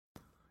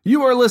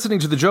You are listening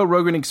to the Joe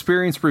Rogan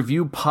Experience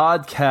Review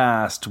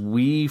Podcast.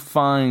 We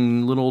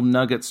find little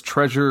nuggets,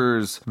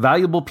 treasures,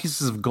 valuable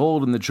pieces of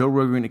gold in the Joe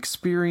Rogan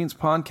Experience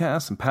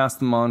Podcast and pass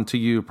them on to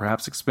you,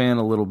 perhaps expand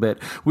a little bit.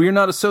 We are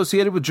not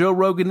associated with Joe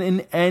Rogan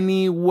in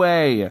any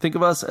way. Think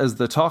of us as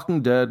the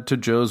Talking Dead to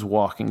Joe's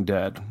Walking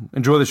Dead.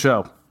 Enjoy the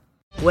show.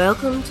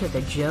 Welcome to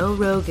the Joe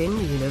Rogan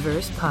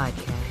Universe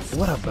Podcast.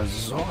 What a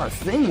bizarre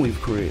thing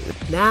we've created.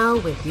 Now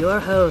with your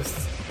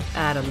hosts,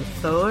 Adam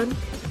Thorne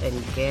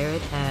and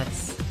Garrett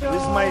Hess.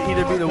 This might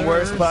either be the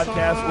worst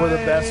podcast or the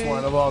best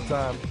one of all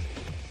time.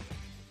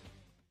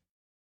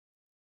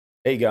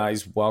 Hey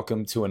guys,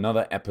 welcome to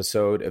another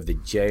episode of the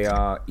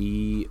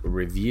JRE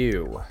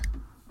Review.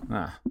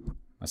 My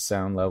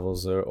sound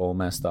levels are all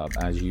messed up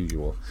as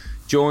usual.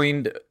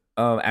 Joined,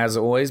 as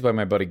always, by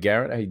my buddy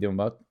Garrett. How you doing,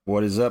 bud?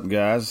 What is up,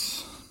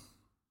 guys?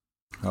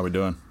 How we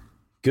doing?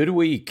 Good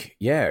week.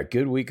 Yeah,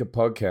 good week of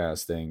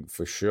podcasting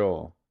for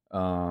sure.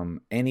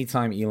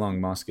 Anytime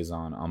Elon Musk is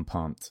on, I'm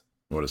pumped.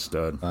 What a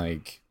stud.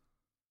 Like,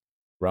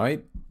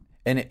 right?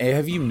 And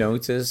have you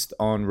noticed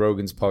on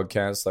Rogan's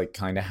podcast, like,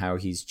 kind of how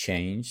he's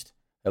changed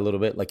a little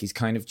bit? Like, he's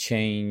kind of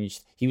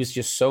changed. He was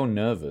just so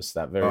nervous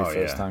that very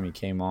first time he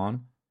came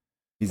on.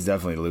 He's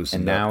definitely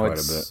loosened up quite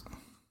a bit.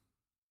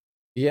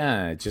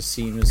 Yeah, it just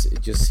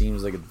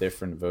seems like a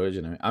different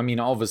version of it. I mean,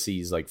 obviously,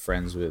 he's, like,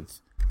 friends with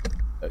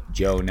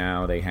Joe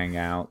now. They hang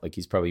out. Like,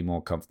 he's probably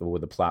more comfortable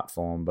with the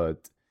platform,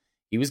 but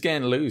he was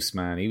getting loose,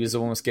 man. He was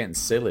almost getting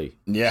silly.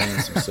 Yeah. Doing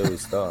some silly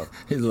stuff.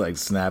 He's like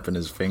snapping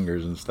his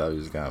fingers and stuff.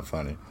 He's kind of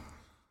funny.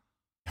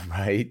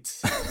 Right?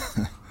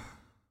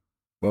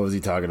 What was he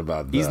talking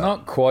about? He's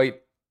not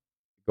quite...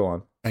 Go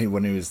on.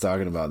 When he was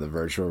talking about the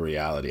virtual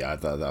reality, I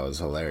thought that was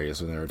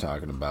hilarious when they were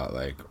talking about,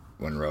 like,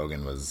 when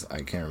Rogan was...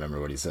 I can't remember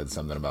what he said,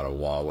 something about a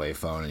Huawei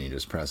phone and you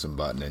just press a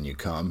button and you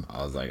come.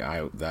 I was like,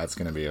 that's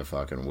going to be a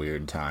fucking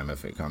weird time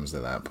if it comes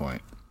to that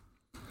point.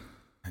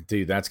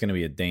 Dude, that's going to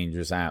be a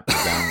dangerous app to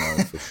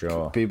download for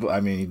sure. People, I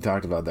mean, he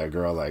talked about that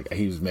girl, like,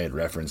 he's made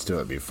reference to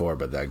it before,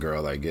 but that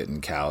girl, like, getting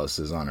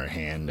calluses on her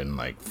hand and,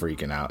 like,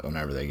 freaking out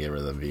whenever they give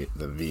her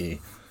the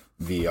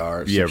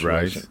VR situation. Yeah,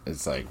 right.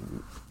 It's like,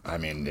 I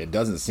mean, it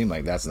doesn't seem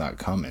like that's not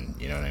coming.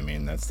 You know what I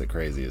mean? That's the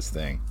craziest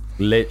thing.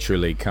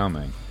 Literally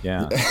coming,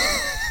 yeah.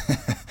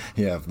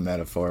 Yeah,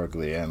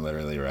 metaphorically and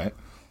literally, right?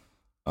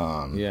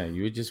 Yeah,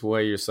 you would just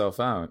wear yourself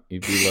out.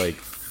 You'd be like,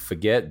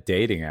 forget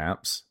dating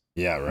apps.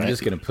 Yeah, right. I'm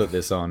just going to put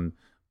this on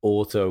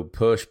auto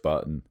push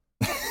button.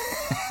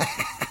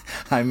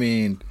 I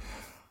mean,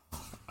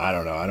 I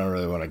don't know. I don't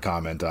really want to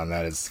comment on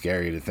that. It's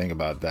scary to think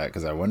about that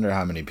because I wonder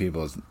how many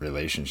people's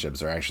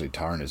relationships are actually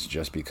tarnished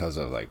just because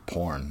of, like,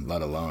 porn,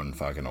 let alone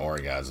fucking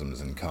orgasms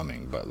and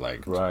coming. But,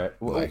 like, right.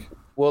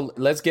 Well,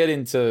 let's get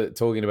into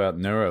talking about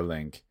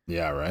Neuralink.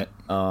 Yeah, right.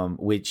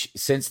 Which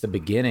since the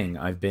beginning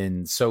I've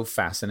been so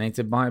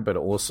fascinated by, but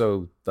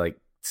also, like,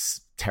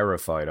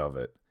 terrified of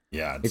it.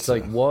 Yeah, it's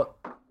like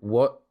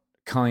what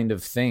kind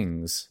of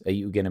things are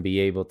you going to be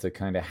able to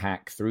kind of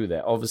hack through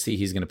there? Obviously,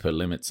 he's going to put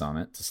limits on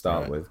it to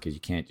start with because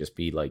you can't just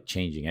be, like,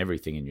 changing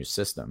everything in your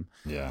system.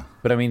 Yeah.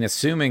 But I mean,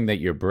 assuming that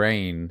your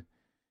brain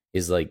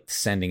is, like,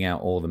 sending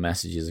out all the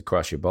messages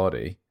across your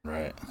body.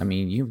 Right. I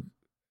mean, you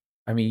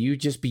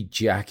just be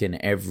jacking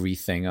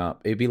everything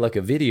up. It'd be like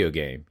a video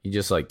game. You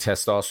just, like,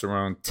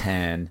 testosterone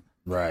 10.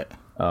 Right.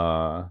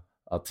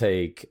 I'll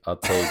take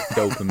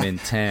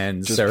dopamine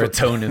 10,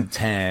 serotonin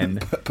 10.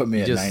 Put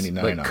me at just,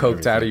 99. Like,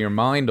 coked out of your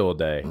mind all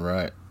day.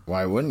 Right.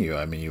 Why wouldn't you?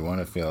 I mean, you want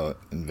to feel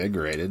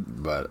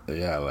invigorated, but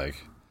yeah,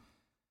 like,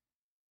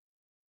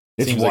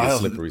 it's seems wild. Like a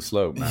slippery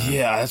slope, man.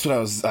 Yeah, that's what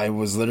I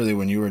was literally,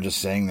 when you were just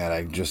saying that,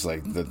 I just,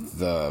 like,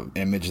 the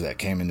image that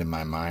came into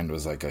my mind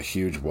was like a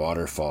huge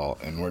waterfall,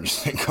 and we're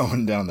just, like,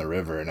 going down the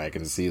river, and I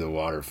can see the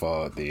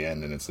waterfall at the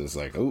end, and it's just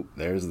like, oh,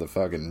 there's the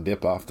fucking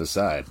dip off the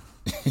side.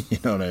 You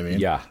know what I mean?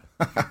 Yeah.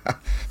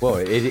 Well,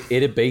 it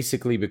had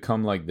basically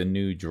become like the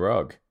new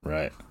drug.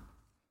 Right.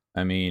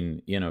 I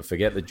mean, you know,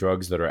 forget the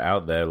drugs that are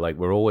out there. Like,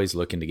 we're always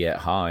looking to get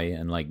high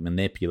and, like,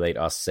 manipulate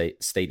our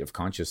state of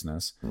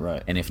consciousness.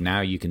 Right. And if now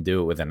you can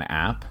do it with an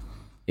app,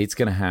 it's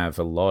going to have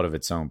a lot of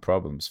its own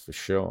problems for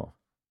sure.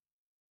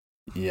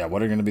 Yeah.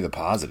 What are going to be the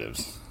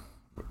positives?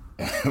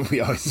 But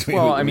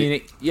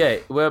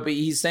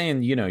he's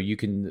saying, you know, you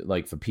can,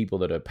 like, for people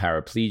that are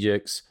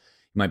paraplegics,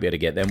 you might be able to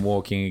get them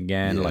walking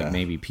again. Yeah. Like,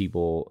 maybe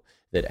people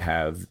that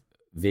have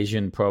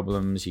vision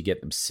problems, you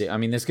get them sick. I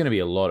mean, there's going to be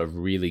a lot of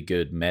really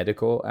good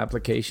medical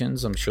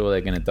applications I'm sure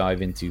they're going to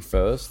dive into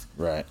first.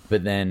 Right.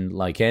 But then,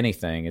 like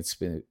anything, it's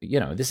been, you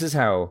know, this is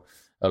how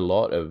a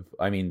lot of,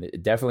 I mean,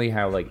 definitely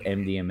how, like,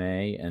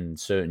 MDMA and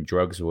certain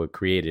drugs were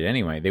created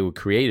anyway. They were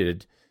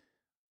created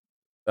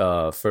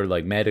for,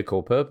 like,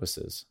 medical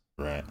purposes.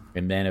 Right.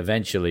 And then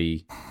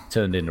eventually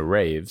turned into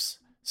raves.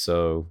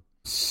 So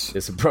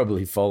this will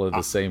probably follow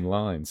the same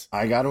lines.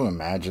 I got to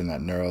imagine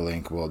that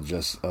Neuralink will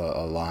just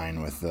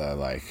align with the,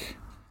 like,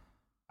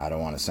 I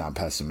don't want to sound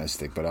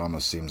pessimistic, but it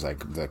almost seems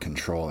like the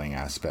controlling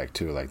aspect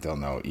too. Like, they'll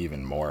know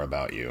even more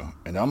about you.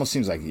 And it almost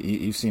seems like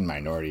you've seen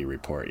Minority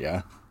Report,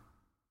 yeah?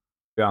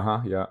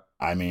 Yeah.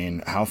 I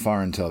mean, how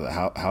far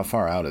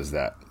out is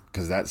that?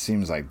 Because that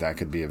seems like that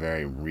could be a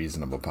very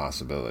reasonable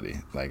possibility.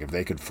 Like, if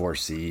they could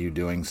foresee you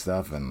doing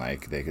stuff and,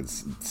 like, they could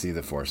see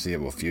the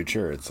foreseeable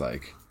future, it's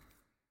like,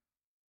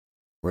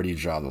 where do you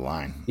draw the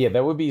line? Yeah,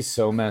 that would be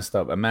so messed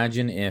up.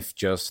 Imagine if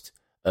just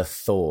a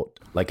thought,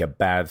 like a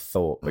bad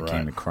thought,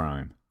 became a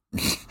crime.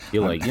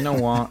 You're like, you know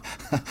what?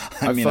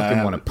 I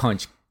fucking want to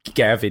punch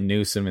Gavin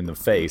Newsom in the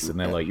face, and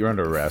they're like, you're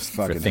under arrest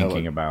for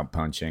thinking about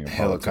punching a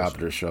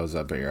helicopter shows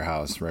up at your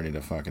house ready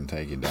to fucking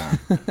take you down.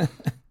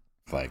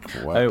 Like,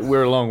 what?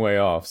 We're a long way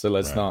off, so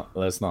let's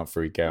not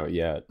freak out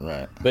yet.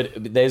 Right. But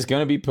there's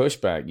going to be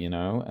pushback, you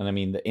know? And I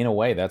mean, in a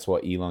way, that's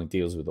what Elon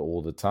deals with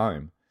all the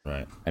time.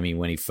 Right. I mean,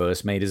 when he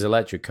first made his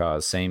electric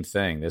cars, same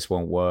thing. This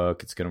won't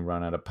work. It's going to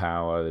run out of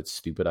power. That's a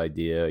stupid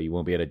idea. You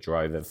won't be able to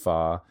drive it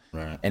far.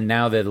 Right. And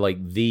now they're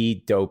like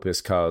the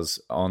dopest cars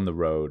on the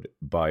road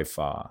by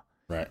far.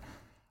 Right.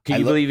 Can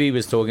you believe he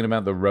was talking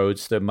about the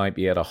Roadster might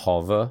be able to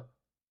hover?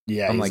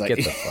 Yeah. I'm like, get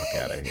the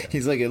fuck out of here.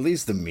 He's like, at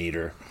least the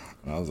meter.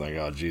 I was like,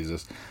 oh,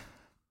 Jesus.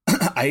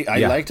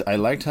 I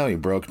liked how he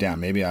broke down.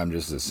 Maybe I'm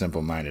just a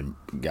simple-minded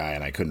guy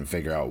and I couldn't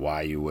figure out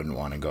why you wouldn't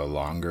want to go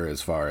longer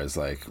as far as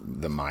like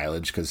the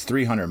mileage, because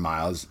 300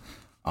 miles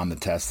on the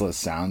Tesla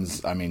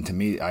sounds, I mean, to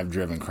me, I've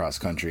driven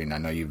cross-country and I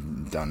know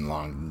you've done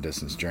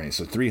long-distance journeys,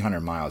 so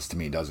 300 miles to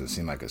me doesn't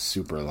seem like a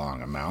super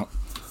long amount,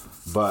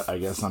 but I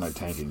guess on a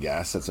tank of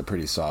gas, that's a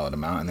pretty solid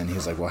amount. And then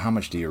he's like, well, how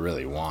much do you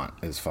really want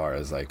as far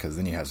as like, because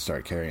then you have to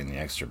start carrying the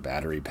extra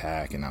battery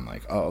pack, and I'm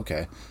like, oh,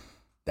 okay.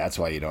 That's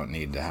why you don't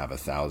need to have a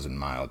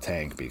 1,000-mile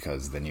tank,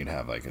 because then you'd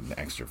have like an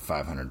extra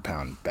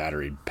 500-pound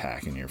battery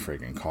pack in your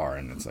freaking car,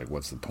 and it's like,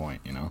 what's the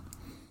point, you know?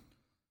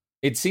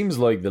 It seems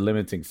like the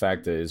limiting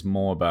factor is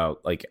more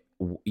about like,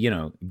 you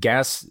know,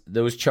 gas.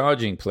 Those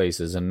charging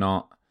places are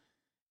not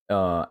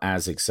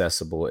as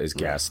accessible as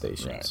gas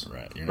stations,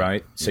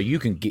 right? So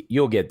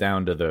you'll get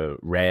down to the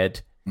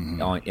red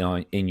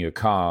in your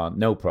car,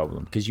 no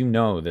problem, because you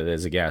know that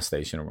there's a gas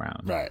station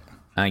around, right?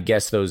 I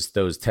guess those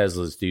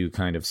Teslas do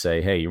kind of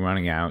say, hey, you're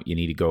running out. You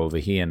need to go over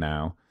here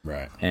now.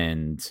 Right.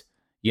 And,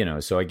 you know,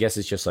 so I guess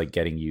it's just like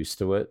getting used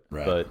to it.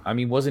 Right. But, I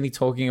mean, wasn't he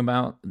talking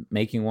about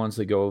making ones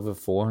that go over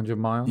 400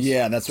 miles?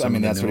 Yeah, that's what he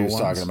was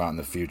talking about in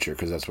the future,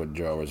 because that's what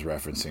Joe was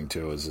referencing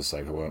too, is just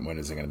like, when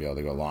is it going to be able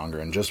to go longer?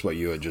 And just what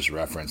you had just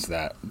referenced,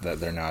 that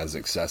they're not as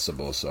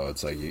accessible. So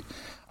it's like,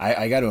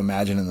 I got to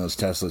imagine in those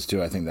Teslas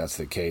too, I think that's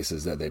the case,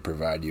 is that they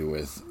provide you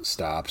with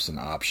stops and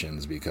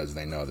options because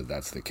they know that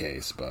that's the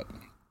case. But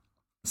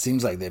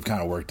seems like they've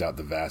kind of worked out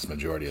the vast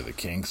majority of the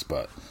kinks,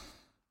 but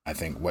I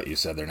think what you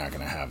said, they're not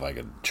going to have like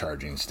a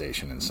charging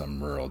station in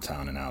some rural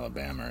town in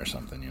Alabama or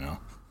something, you know?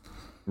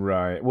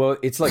 Right. Well,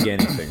 it's like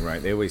anything,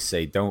 right? They always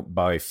say don't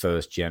buy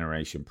first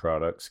generation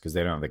products because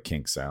they don't have the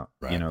kinks out.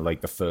 Right. You know,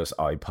 like the first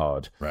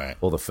iPod, right,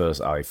 or the first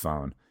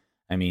iPhone.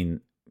 I mean,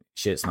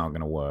 shit's not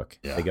going to work.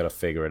 Yeah. They got to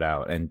figure it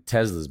out. And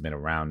Tesla's been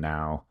around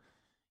now,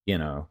 you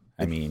know.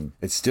 I mean,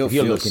 it still if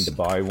you're looking to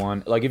buy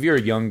one, like if you're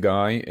a young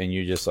guy and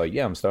you're just like,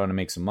 yeah, I'm starting to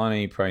make some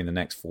money, probably in the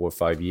next 4 or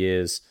 5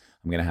 years,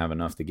 I'm going to have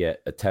enough to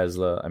get a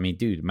Tesla. I mean,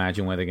 dude,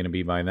 imagine where they're going to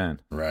be by then.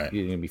 Right.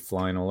 You're going to be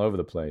flying all over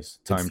the place,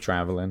 time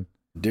traveling.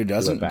 Dude,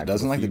 doesn't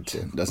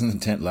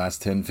the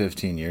last 10,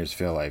 15 years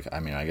feel like,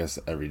 I mean, I guess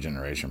every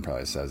generation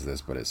probably says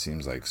this, but it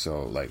seems like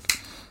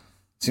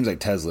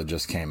Tesla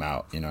just came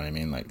out, you know what I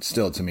mean? Like,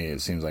 still, to me,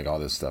 it seems like all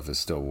this stuff is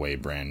still way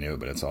brand new,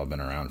 but it's all been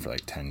around for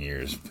like 10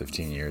 years,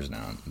 15 years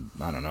now.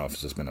 I don't know if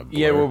it's just been a blur.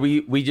 Yeah, well,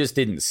 we just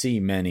didn't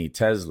see many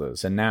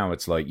Teslas, and now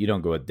it's like you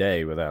don't go a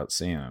day without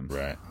seeing them.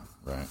 Right.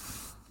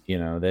 You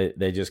know,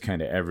 they're just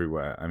kind of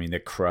everywhere. I mean, they're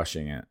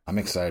crushing it. I'm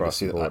excited to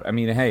see that. I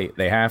mean, hey,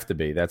 they have to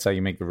be. That's how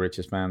you make the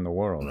richest man in the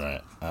world.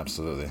 Right,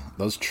 absolutely.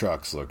 Those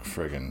trucks look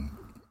friggin'...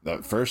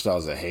 At first, I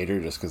was a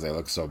hater just because they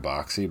look so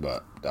boxy,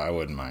 but I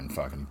wouldn't mind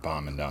fucking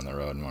bombing down the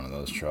road in one of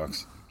those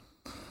trucks.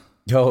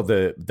 Oh,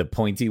 the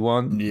pointy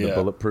one, the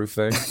bulletproof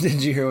thing.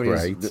 Did you hear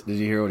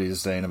what he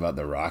was saying about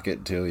the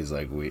rocket too? He's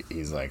like,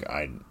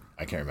 I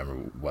can't remember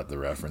what the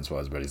reference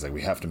was, but he's like,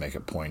 we have to make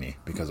it pointy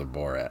because of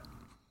Borat.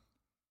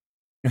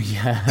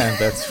 Yeah,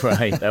 that's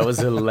right. That was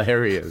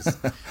hilarious.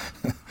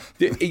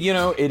 You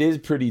know, it is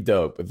pretty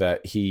dope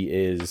that he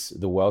is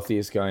the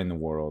wealthiest guy in the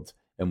world.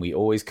 And we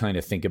always kind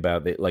of think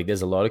about it. Like,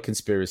 there's a lot of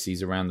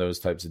conspiracies around those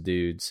types of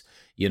dudes.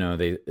 You know,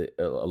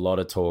 a lot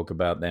of talk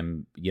about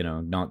them, you know,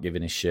 not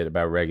giving a shit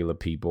about regular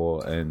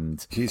people.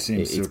 And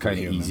it's kind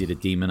of easy to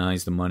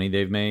demonize the money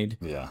they've made.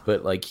 Yeah.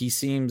 But, like, he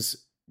seems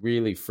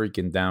really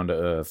freaking down to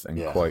earth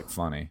and quite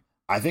funny.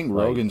 I think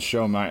Rogan's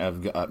show might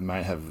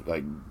have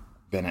like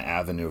been an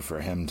avenue for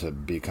him to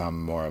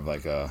become more of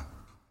like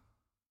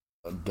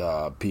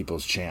the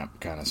people's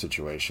champ kind of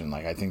situation.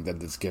 Like, I think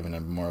that it's given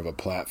him more of a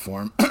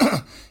platform,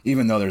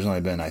 even though there's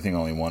only been, I think,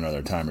 only one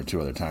other time or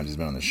two other times he's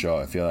been on the show.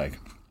 I feel like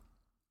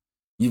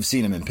you've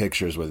seen him in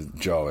pictures with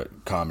Joe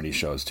at comedy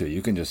shows too.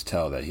 You can just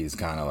tell that he's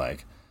kind of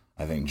like,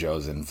 I think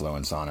Joe's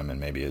influence on him and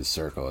maybe his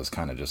circle is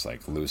kind of just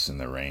like loosen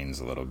the reins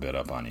a little bit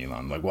up on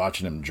Elon. Like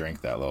watching him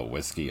drink that little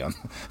whiskey on,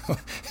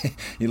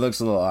 he looks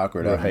a little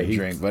awkward having a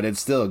drink, but it's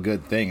still a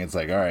good thing. It's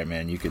like, all right,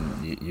 man,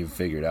 you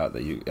figured out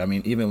that I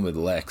mean, even with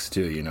Lex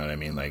too, you know what I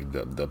mean? Like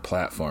the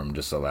platform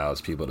just allows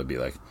people to be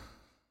like,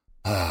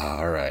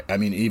 all right. I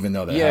mean, even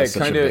though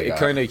it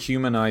kind of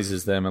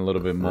humanizes them a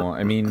little bit more.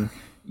 I mean,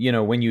 you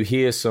know, when you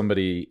hear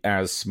somebody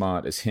as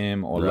smart as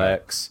him or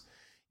Lex,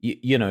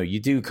 you know,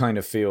 you do kind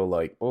of feel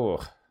like,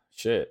 oh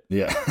shit,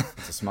 yeah,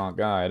 it's a smart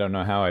guy. I don't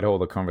know how I'd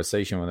hold a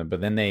conversation with him,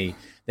 but then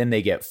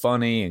they get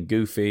funny and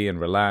goofy and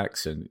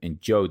relax, and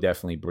Joe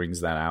definitely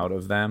brings that out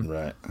of them,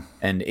 right?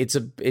 And it's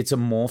a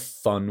more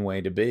fun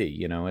way to be.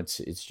 You know, it's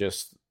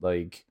just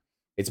like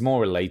it's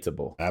more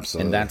relatable,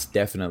 absolutely, and that's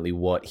definitely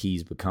what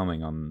he's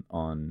becoming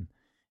on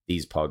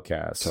these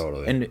podcasts,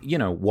 totally. And you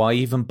know, why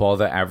even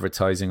bother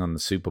advertising on the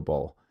Super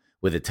Bowl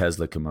with a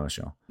Tesla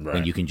commercial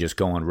when you can just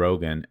go on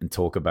Rogan and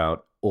talk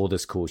about all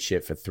this cool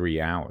shit for 3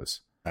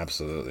 hours?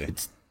 Absolutely.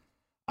 It's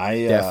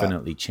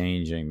definitely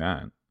changing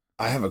that.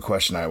 I have a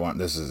question I want.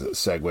 This is a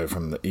segue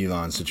from the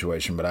Elon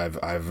situation, but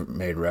I've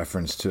made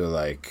reference to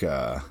like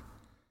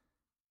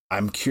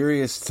I'm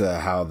curious to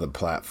how the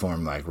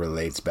platform like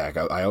relates back.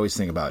 I always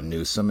think about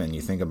Newsom, and you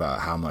think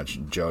about how much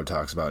Joe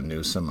talks about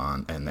Newsom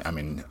and I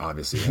mean,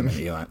 obviously him and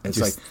Elon. It's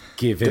just like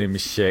giving him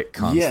shit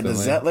constantly. Yeah,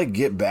 does that like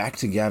get back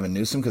to Gavin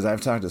Newsom? Because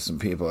I've talked to some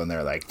people, and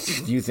they're like,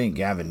 "Do you think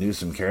Gavin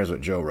Newsom cares what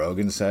Joe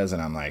Rogan says?"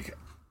 And I'm like,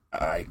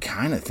 I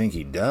kind of think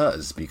he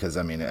does, because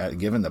I mean,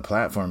 given the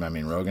platform, I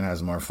mean, Rogan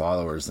has more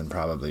followers than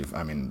probably.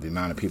 I mean, the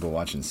amount of people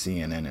watching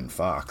CNN and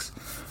Fox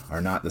are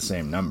not the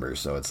same numbers.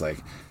 So it's like,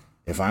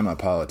 if I'm a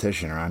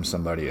politician or I'm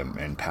somebody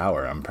in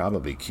power, I'm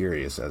probably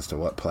curious as to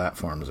what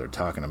platforms are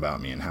talking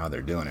about me and how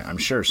they're doing it. I'm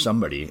sure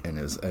somebody in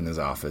his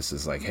office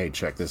is like, "Hey,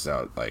 check this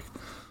out." Like,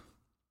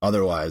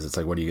 otherwise, it's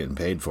like, what are you getting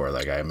paid for?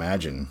 Like, I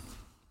imagine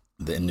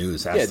the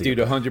news has to. Yeah,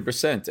 dude,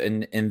 100%.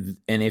 And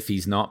if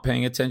he's not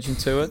paying attention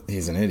to it,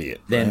 he's an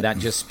idiot. Then right? that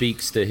just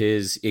speaks to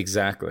his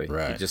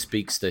Right. It just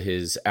speaks to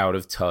his out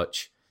of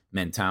touch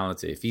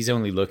mentality. If he's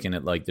only looking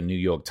at like the New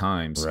York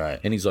Times, right,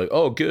 and he's like,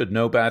 "Oh, good,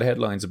 no bad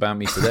headlines about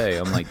me today,"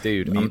 I'm like,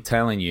 dude, I'm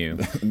telling you,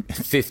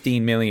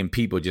 15 million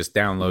people just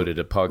downloaded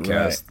a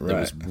podcast that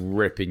was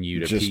ripping you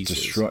to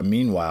pieces.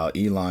 Meanwhile,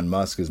 Elon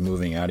Musk is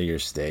moving out of your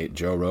state.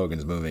 Joe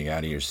Rogan's moving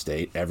out of your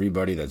state.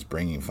 Everybody that's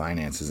bringing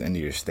finances into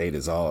your state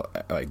is all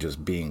like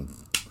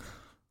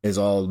is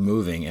all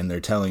moving, and they're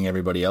telling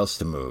everybody else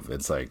to move.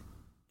 It's like,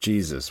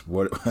 Jesus,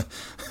 what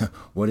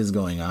is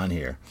going on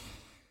here?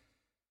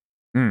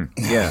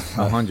 Yeah,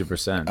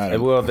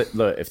 100%. Well,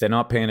 look, if they're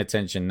not paying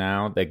attention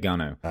now, they're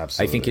gonna.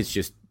 Absolutely. I think it's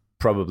just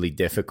probably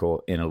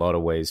difficult in a lot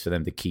of ways for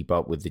them to keep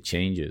up with the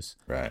changes.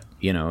 Right.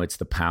 You know, it's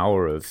the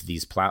power of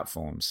these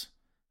platforms,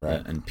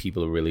 right? And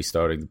people are really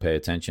starting to pay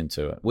attention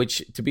to it.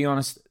 Which, to be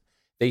honest,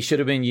 they should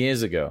have been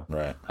years ago.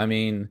 Right. I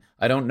mean,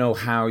 I don't know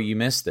how you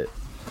missed it.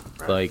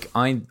 Right. Like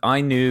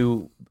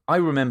I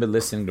remember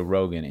listening to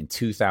Rogan in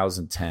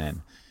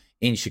 2010.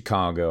 In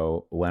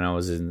Chicago, when I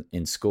was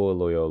in school at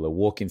Loyola,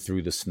 walking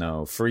through the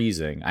snow,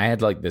 freezing. I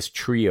had like this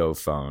Trio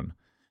phone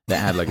that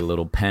had like a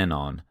little pen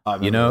on.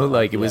 You know,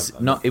 like it was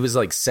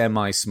like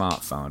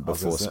semi-smartphone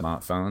before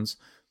smartphones.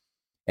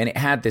 And it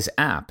had this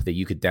app that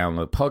you could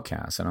download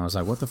podcasts. And I was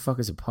like, what the fuck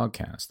is a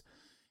podcast?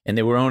 And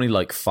there were only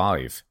like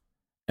 5.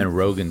 And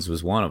Rogan's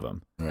was one of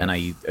them. Right. And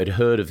I had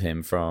heard of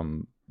him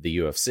from the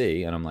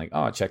UFC. And I'm like,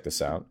 oh, check this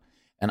out.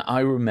 And I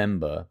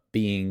remember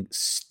being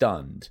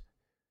stunned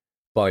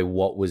by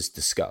what was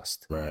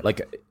discussed. Right.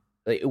 Like,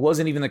 it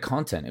wasn't even the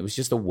content. It was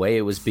just the way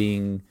it was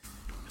being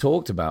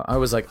talked about. I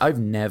was like, I've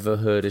never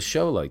heard a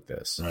show like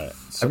this. Right.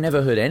 I've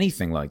never heard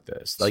anything like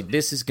this. Like,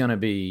 this is going to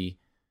be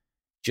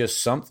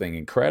just something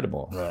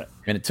incredible. Right.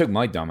 And it took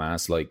my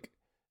dumbass, like,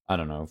 I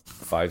don't know,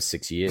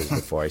 5-6 years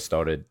before I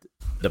started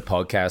the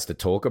podcast to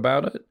talk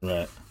about it.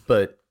 Right.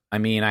 But I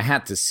mean, I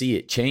had to see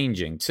it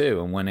changing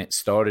too. And when it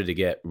started to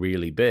get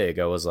really big,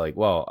 I was like,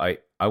 well,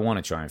 I want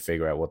to try and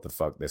figure out what the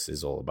fuck this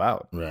is all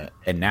about. Right.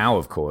 And now,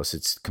 of course,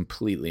 it's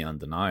completely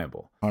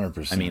undeniable.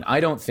 100%. I mean, I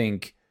don't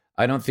think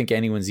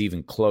anyone's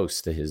even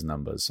close to his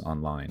numbers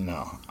online.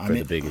 No. For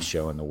the biggest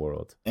show in the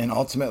world. And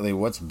ultimately,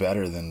 what's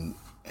better than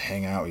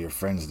hang out with your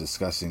friends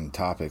discussing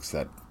topics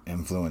that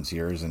influence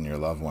yours and your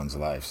loved ones'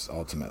 lives,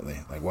 ultimately?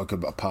 Like, what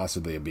could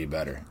possibly be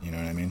better? You know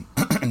what I mean?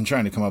 And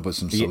trying to come up with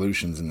some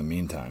solutions in the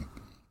meantime.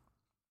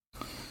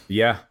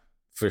 Yeah,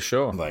 for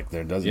sure. Like,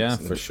 there doesn't... Yeah,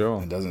 for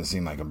sure. It doesn't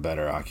seem like a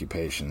better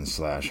occupation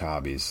 /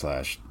 hobbies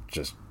 /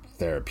 just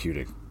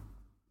therapeutic.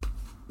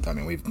 I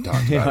mean, we've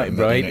talked about it.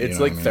 Right? It's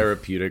like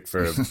therapeutic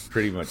for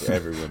pretty much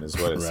everyone is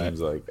what it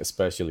seems like,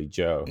 especially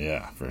Joe.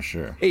 Yeah, for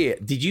sure. Hey,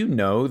 did you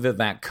know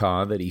that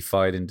car that he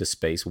fired into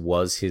space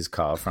was his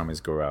car from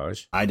his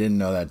garage? I didn't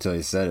know that till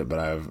he said it, but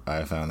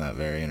I found that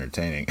very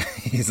entertaining.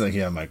 He's like,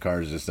 yeah, my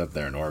car's just up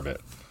there in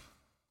orbit.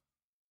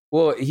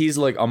 Well, he's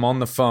like, I'm on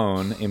the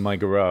phone in my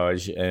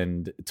garage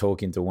and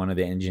talking to one of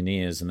the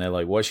engineers, and they're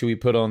like, what should we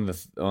put on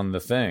the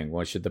thing?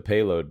 What should the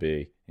payload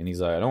be? And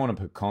he's like, I don't want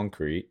to put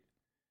concrete.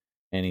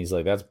 And he's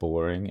like, that's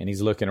boring. And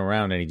he's looking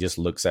around and he just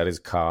looks at his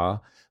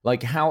car.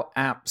 Like, how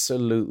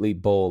absolutely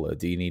baller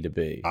do you need to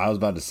be? I was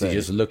about to say. To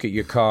just look at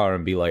your car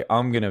and be like,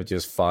 I'm going to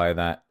just fire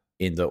that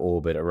into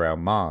orbit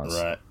around Mars.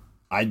 Right.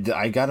 I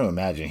got to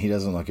imagine he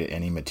doesn't look at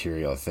any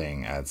material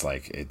thing as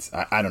like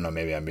I don't know,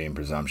 maybe I'm being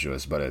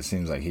presumptuous, but it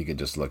seems like he could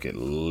just look at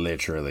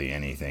literally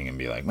anything and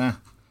be like, meh,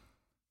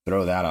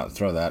 throw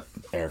that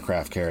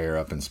aircraft carrier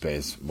up in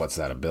space. What's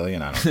that, $1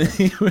 billion? I don't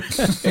think.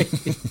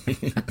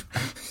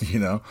 You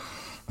know,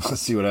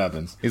 let's see what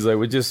happens. He's like,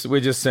 we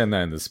just send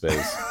that into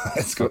space.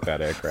 Let's go. Fuck that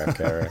aircraft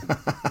carrier.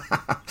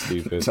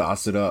 Stupid.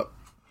 Toss it up.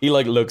 He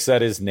like looks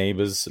at his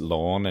neighbor's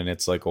lawn and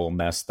it's like all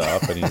messed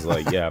up, and he's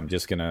like, yeah, I'm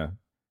just gonna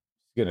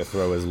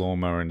throw his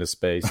lawnmower into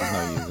space. He's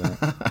not using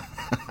it.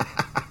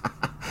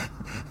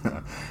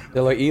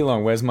 They're like,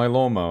 Elon, where's my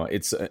lawnmower?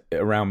 It's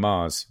around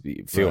Mars.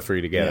 Feel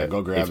free to get it.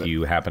 Go grab it. If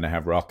you happen to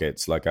have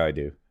rockets like I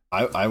do.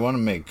 I want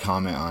to make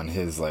comment on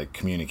his like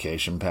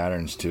communication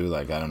patterns too.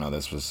 Like, I don't know,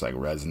 this was like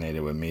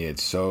resonated with me.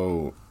 It's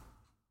so,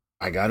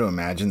 I got to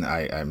imagine,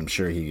 I'm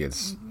sure he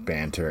gets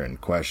banter and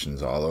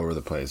questions all over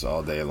the place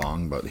all day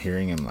long, but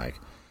hearing him like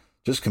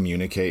just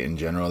communicate in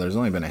general, there's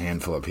only been a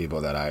handful of people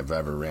that I've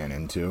ever ran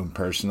into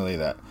personally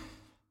that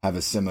have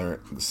a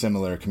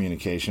similar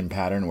communication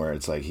pattern where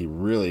it's like he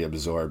really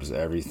absorbs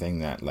everything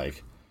that,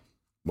 like,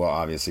 well,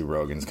 obviously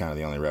Rogan's kind of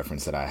the only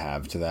reference that I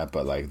have to that,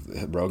 but like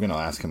Rogan will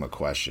ask him a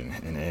question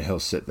and he'll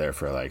sit there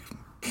for like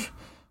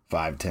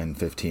 5, 10,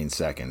 15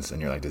 seconds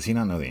and you're like, does he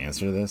not know the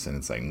answer to this? And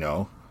it's like,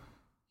 no.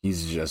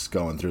 He's just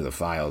going through the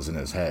files in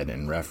his head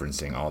and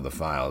referencing all the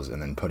files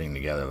and then putting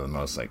together the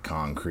most like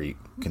concrete,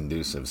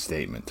 conducive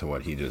statement to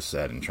what he just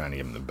said and trying to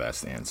give him the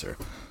best answer.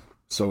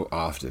 So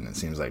often it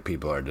seems like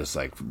people are just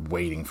like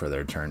waiting for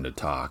their turn to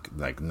talk,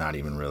 like not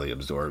even really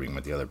absorbing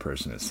what the other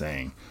person is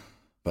saying.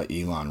 But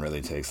Elon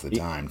really takes the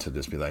time to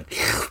just be like,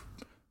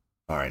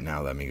 all right,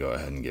 now let me go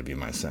ahead and give you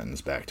my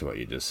sentence back to what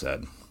you just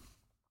said.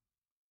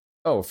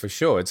 Oh, for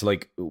sure. It's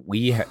like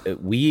we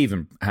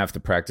even have to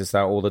practice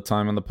that all the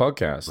time on the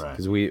podcast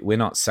because we're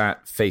not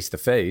sat face to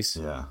face.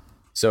 Yeah.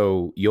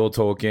 So you're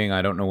talking.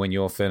 I don't know when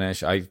you'll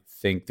finish. I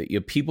think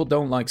that people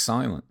don't like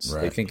silence.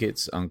 Right. They think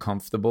it's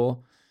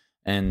uncomfortable,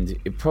 and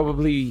it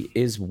probably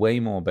is way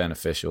more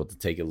beneficial to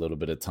take a little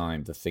bit of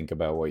time to think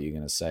about what you're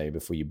going to say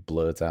before you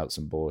blurt out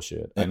some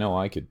bullshit. I know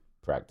I could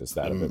practice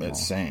that a bit more.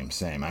 It's same.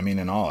 I mean,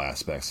 in all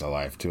aspects of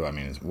life too. I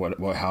mean,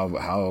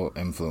 how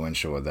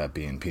influential would that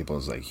be in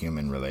people's like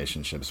human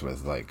relationships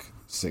with like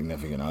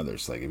significant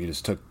others? Like if you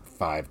just took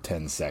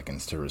 5-10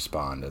 seconds to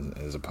respond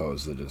as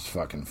opposed to just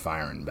fucking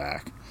firing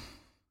back,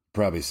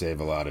 probably save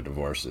a lot of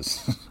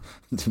divorces.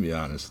 To be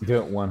honest,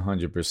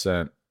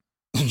 100%.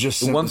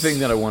 Just the one thing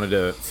that I wanted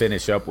to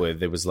finish up with,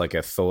 there was like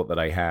a thought that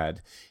I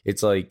had.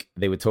 It's like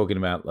they were talking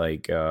about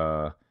like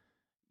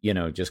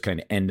just kind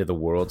of end of the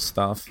world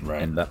stuff,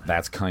 right? And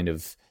that's kind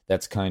of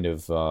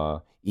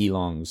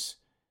Elon's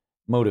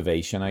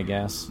motivation, I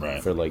guess,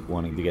 right, for like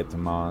wanting to get to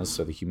Mars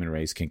so the human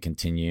race can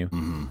continue.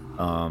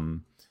 Mm-hmm.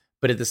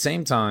 But at the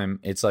same time,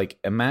 it's like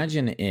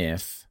imagine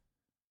if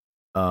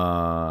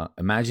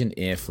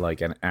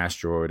like an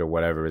asteroid or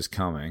whatever is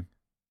coming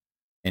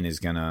and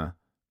is gonna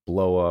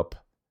blow up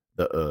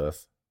the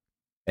Earth,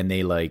 and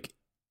they like,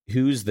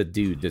 who's the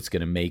dude that's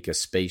gonna make a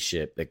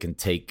spaceship that can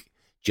take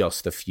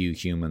just a few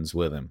humans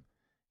with him?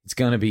 It's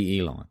gonna be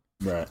Elon,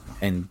 right?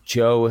 And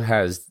Joe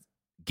has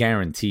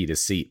guaranteed a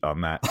seat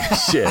on that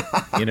ship.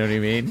 You know what I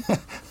mean?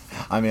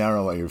 I mean, I don't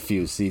know what your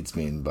few seats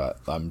mean, but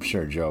I'm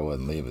sure Joe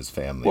wouldn't leave his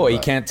family. Well, he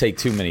can't take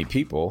too many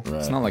people. Right.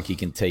 It's not like he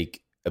can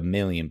take 1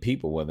 million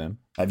people with him.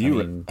 Have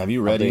you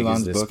read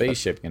Elon's book?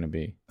 Spaceship gonna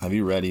be? Have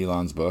you read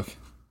Elon's book?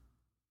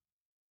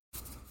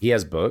 He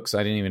has books.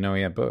 I didn't even know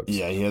he had books.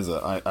 Yeah, he has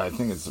I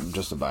think it's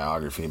just a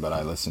biography, but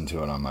I listened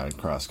to it on my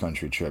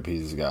cross-country trip.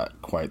 He's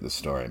got quite the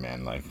story,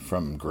 man. Like,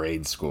 from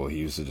grade school, he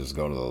used to just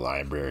go to the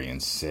library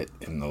and sit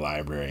in the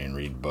library and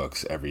read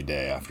books every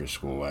day after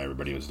school while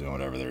everybody was doing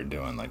whatever they were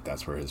doing. Like,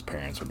 that's where his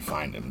parents would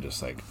find him,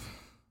 just, like,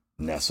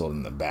 nestled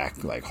in the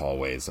back, like,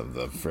 hallways of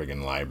the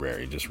friggin'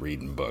 library, just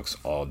reading books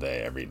all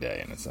day, every day.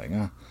 And it's like,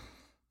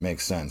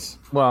 makes sense.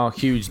 Well,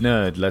 huge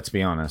nerd, let's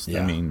be honest.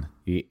 Yeah. I mean,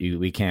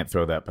 we can't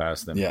throw that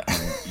past them. Yeah.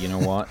 And you know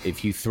what?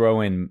 If you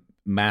throw in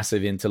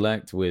massive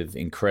intellect with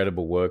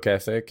incredible work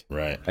ethic,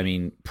 right? I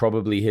mean,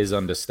 probably his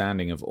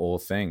understanding of all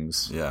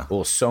things,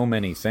 or so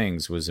many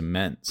things, was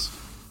immense.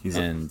 He's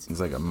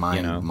like a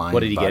mind. What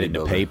did he get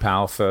into?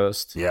 PayPal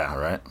first? Yeah,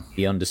 right.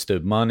 He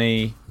understood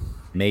money,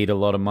 made a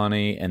lot of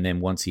money, and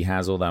then once he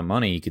has all that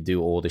money, he could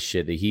do all the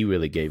shit that he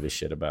really gave a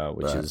shit about,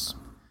 which is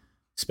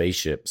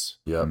spaceships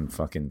and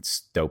fucking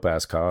dope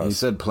ass cars. He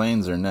said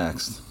planes are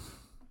next.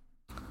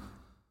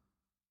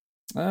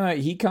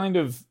 He kind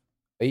of,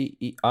 I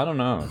don't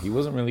know. He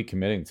wasn't really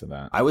committing to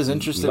that. I was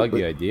interested. He liked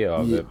the idea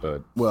of it,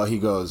 but he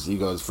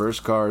goes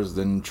first cars,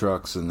 then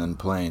trucks, and then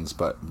planes.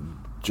 But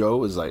Joe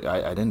was like,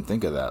 I didn't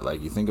think of that.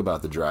 Like, you think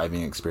about the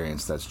driving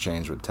experience that's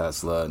changed with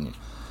Tesla, and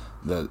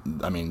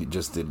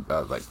just did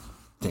like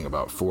think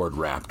about Ford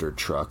Raptor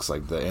trucks,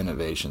 like the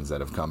innovations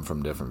that have come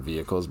from different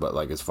vehicles. But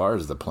like, as far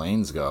as the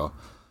planes go,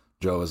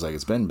 Joe was like,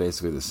 it's been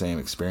basically the same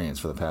experience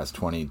for the past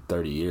 20,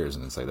 30 years.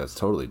 And it's like, that's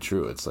totally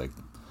true. It's like,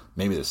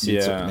 maybe the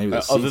seats are... Maybe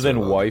the seats other than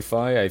are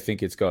Wi-Fi, I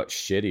think it's got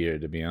shittier,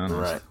 to be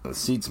honest. Right. The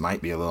seats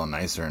might be a little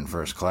nicer in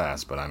first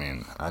class, but I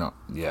mean, I don't...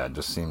 Yeah, it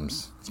just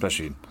seems...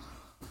 Especially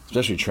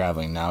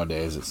traveling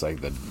nowadays, it's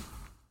like the...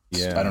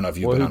 Yeah. I don't know if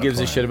you've well, been who on a gives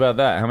a plane. shit about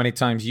that? How many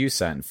times you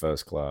sat in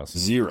first class?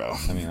 0.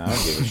 I mean, I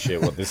don't give a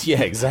shit what this...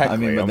 Yeah, exactly. I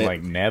mean, I'm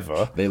like,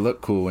 never. They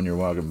look cool when you're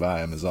walking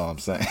by them, is all I'm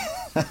saying.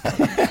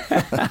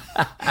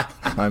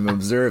 I'm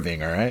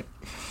observing, all right?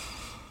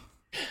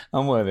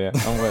 I'm with you.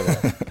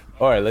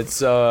 All right,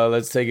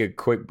 let's take a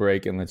quick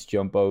break and let's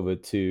jump over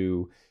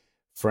to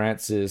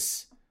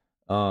Francis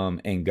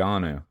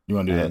Ngannou. You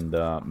want to do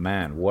that? And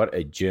man, what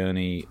a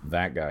journey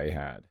that guy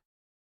had.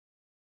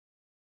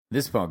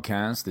 This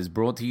podcast is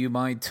brought to you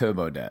by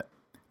TurboDebt.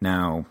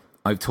 Now,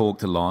 I've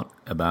talked a lot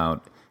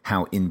about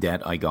how in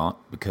debt I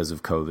got because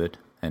of COVID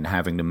and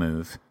having to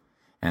move,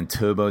 and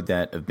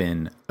TurboDebt have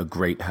been a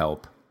great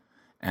help,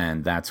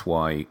 and that's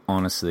why,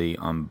 honestly,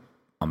 I'm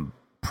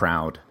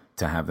proud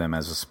to have them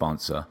as a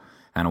sponsor,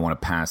 and I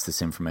want to pass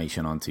this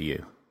information on to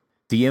you.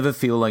 Do you ever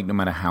feel like no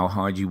matter how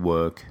hard you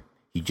work,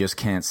 you just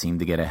can't seem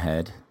to get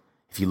ahead?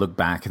 If you look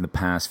back in the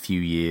past few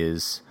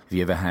years, have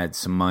you ever had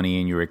some money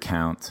in your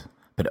account,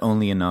 but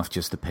only enough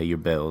just to pay your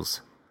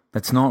bills?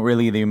 That's not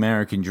really the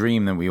American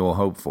dream that we all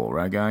hope for,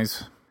 right,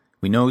 guys?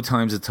 We know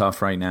times are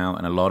tough right now,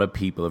 and a lot of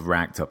people have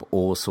racked up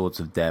all sorts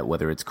of debt,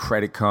 whether it's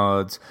credit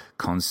cards,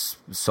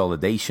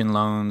 consolidation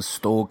loans,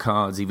 store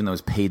cards, even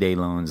those payday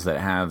loans that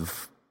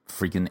have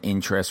freaking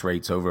interest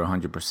rates over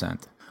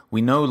 100%.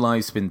 We know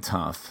life's been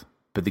tough,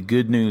 but the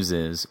good news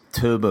is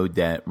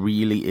TurboDebt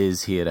really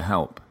is here to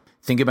help.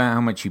 Think about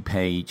how much you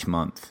pay each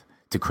month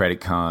to credit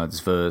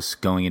cards versus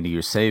going into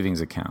your savings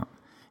account.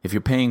 If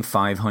you're paying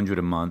 $500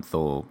 a month,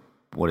 or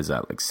what is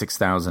that, like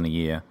 $6,000 a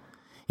year,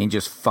 in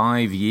just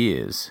 5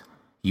 years,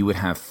 you would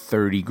have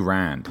 30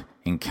 grand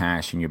in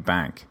cash in your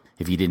bank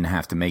if you didn't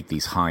have to make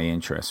these high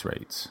interest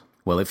rates.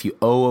 Well, if you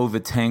owe over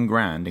 10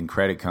 grand in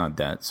credit card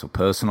debts or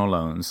personal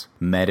loans,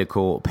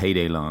 medical or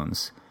payday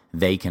loans,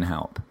 they can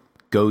help.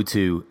 Go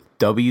to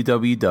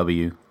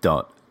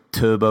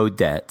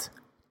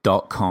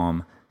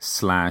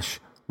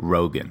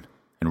www.turbodebt.com/Rogan.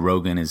 And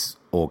Rogan is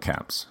all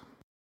caps.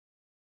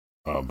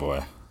 Oh,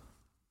 boy.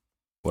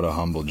 What a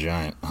humble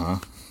giant, huh?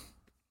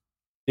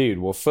 Dude,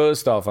 well,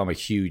 first off, I'm a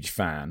huge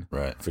fan.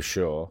 Right. For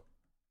sure.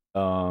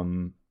 A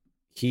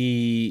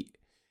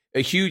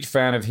huge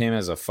fan of him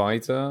as a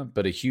fighter,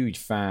 but a huge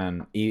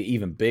fan,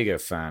 even bigger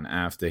fan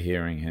after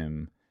hearing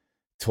him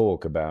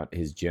talk about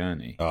his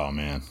journey. Oh,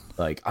 man.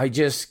 Like, I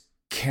just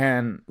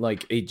can't,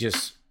 like, it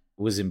just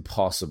was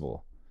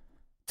impossible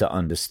to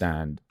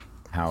understand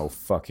how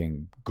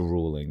fucking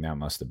grueling that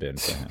must have been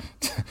for him.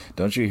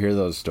 Don't you hear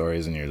those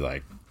stories and you're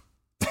like,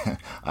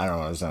 I don't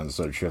want to sound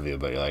so trivial,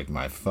 but you're like,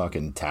 my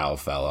fucking towel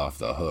fell off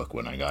the hook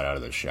when I got out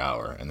of the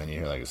shower. And then you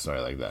hear like a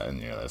story like that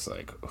and you're just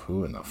like,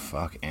 who in the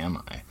fuck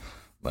am I?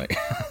 Like,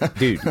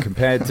 dude,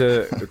 compared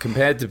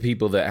to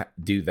people that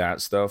do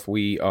that stuff,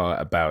 we are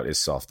about as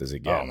soft as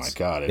it gets. oh my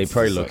God. They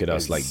probably look at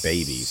us like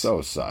babies.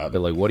 So sad.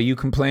 They're like, what are you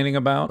complaining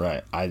about?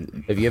 Right.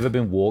 Have you ever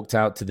been walked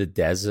out to the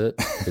desert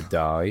to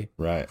die?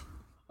 Right.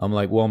 I'm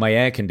like, well, my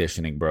air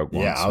conditioning broke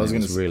once. Yeah, I was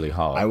and going it was really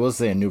hot. I will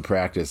say a new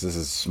practice. This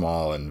is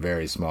small and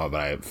very small,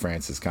 but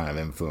Francis kind of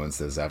influenced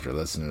this after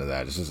listening to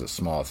that. It's just a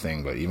small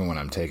thing, but even when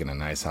I'm taking a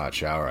nice hot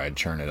shower, I'd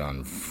turn it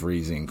on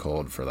freezing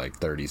cold for like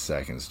 30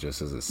 seconds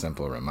just as a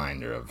simple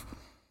reminder of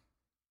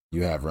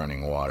you have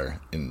running water,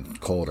 in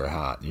cold or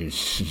hot. You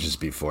should just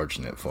be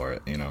fortunate for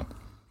it, you know?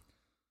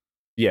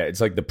 Yeah,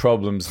 it's like the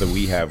problems that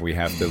we have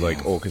to like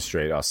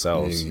orchestrate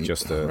ourselves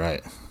just to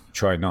right.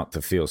 try not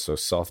to feel so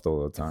soft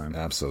all the time.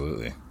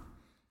 Absolutely.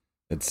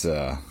 It's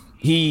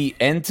He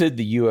entered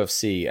the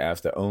UFC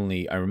after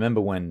only, I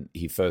remember when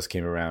he first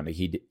came around,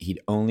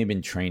 he'd only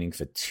been training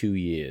for 2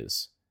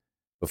 years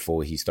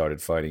before he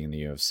started fighting in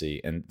the UFC.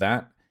 And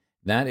that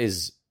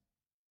is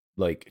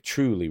like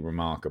truly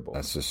remarkable.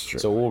 That's just true.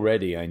 So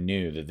already I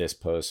knew that this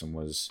person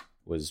was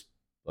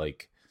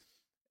like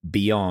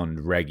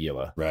beyond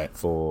regular, right,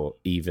 for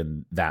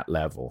even that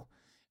level.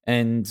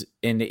 And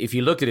if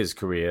you look at his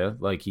career,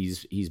 like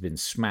he's been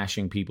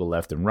smashing people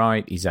left and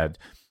right. He's had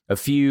a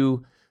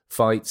few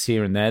fights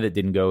here and there that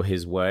didn't go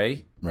his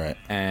way. Right.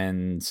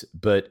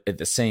 But at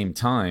the same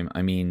time,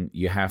 I mean,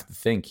 you have to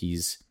think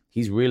he's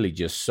really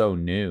just so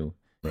new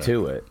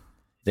to it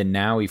that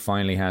now he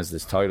finally has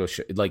this title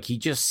shot. Like, he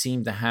just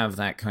seemed to have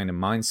that kind of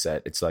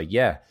mindset. It's like,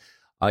 yeah,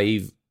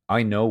 I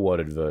know what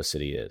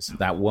adversity is.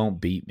 That won't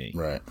beat me.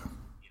 Right.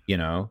 You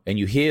know, and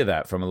you hear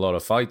that from a lot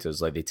of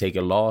fighters. Like, they take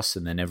a loss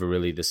and they're never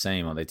really the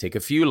same, or they take a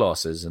few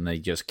losses and they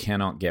just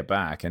cannot get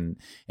back. And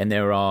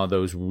there are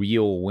those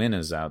real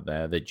winners out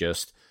there that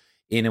just,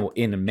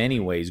 in many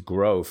ways,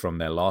 grow from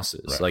their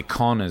losses. Right. Like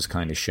Connor's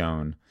kind of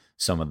shown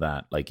some of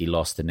that. Like, he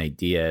lost to Nate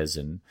Diaz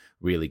and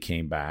really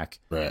came back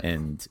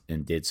and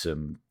did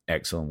some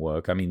excellent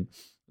work. I mean,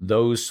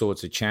 those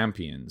sorts of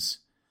champions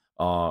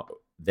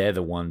they're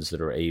the ones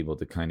that are able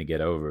to kind of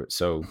get over it.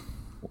 So,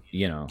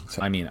 you know,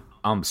 I mean,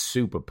 I'm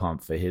super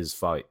pumped for his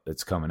fight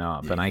that's coming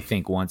up, and I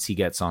think once he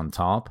gets on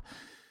top,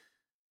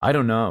 I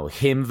don't know,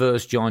 him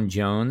versus John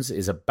Jones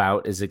is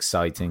about as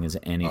exciting as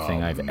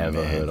anything I've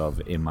ever heard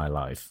of in my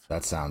life.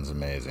 That sounds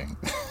amazing.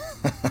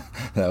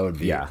 That would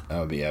be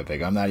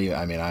epic. I'm not even.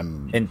 I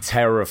mean, and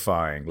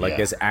terrifying. Like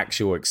there's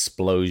actual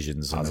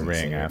explosions in the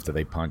ring after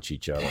they punch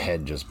each other.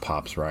 Head just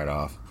pops right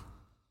off.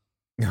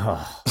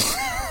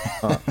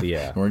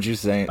 Yeah. Weren't you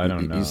saying? I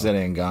don't know. You said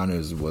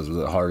Ngannou's was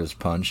the hardest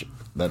punch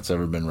that's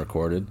ever been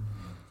recorded.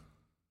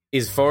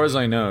 As far as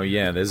I know,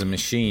 yeah, there's a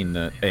machine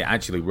that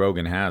actually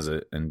Rogan has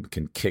it and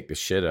can kick the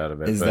shit out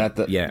of it.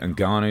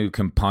 Ngannou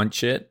can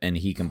punch it, and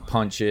he can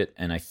punch it,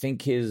 and I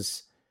think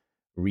his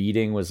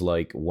reading was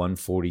like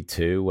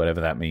 142,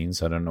 whatever that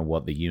means. I don't know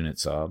what the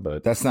units are,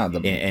 but that's not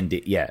the.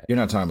 Yeah, you're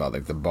not talking about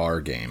like the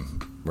bar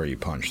game where you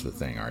punch the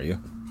thing, are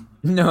you?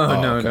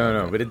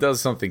 No. But it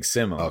does something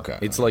similar. Okay,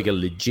 it's like a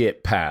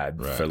legit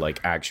pad for like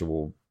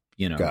actual,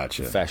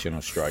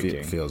 professional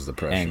striking. Feels the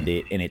pressure, and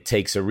it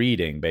takes a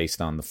reading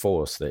based on the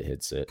force that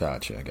hits it.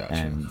 Gotcha.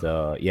 And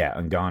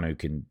Ngannou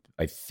can.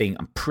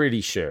 I'm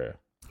pretty sure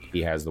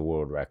he has the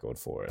world record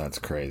for it. That's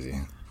crazy.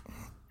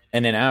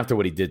 And then after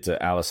what he did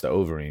to Alistair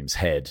Overeem's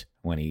head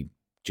when he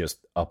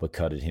just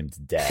uppercutted him to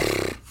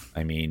death,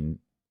 I mean,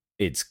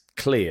 it's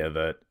clear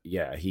that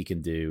he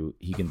can do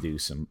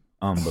some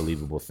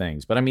unbelievable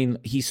things. But I mean,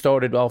 he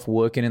started off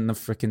working in the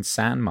freaking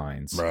sand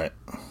mines, right?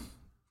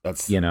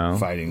 That's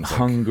fighting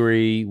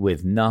hungry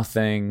with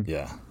nothing,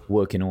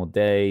 working all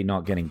day,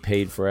 not getting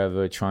paid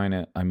forever, trying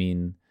to. I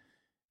mean,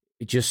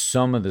 just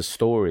some of the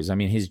stories. I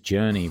mean, his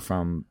journey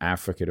from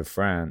Africa to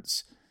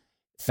France.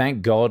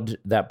 Thank God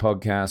that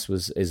podcast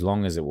was as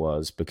long as it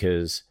was,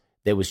 because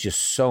there was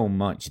just so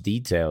much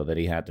detail that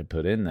he had to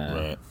put in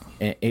there.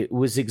 Right. It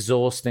was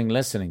exhausting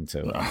listening to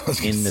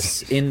it.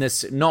 In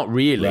this, not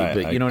really,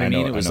 but you know what I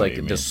mean. It was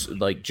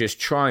just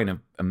trying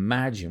to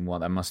imagine what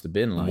that must have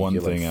been like. One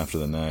thing after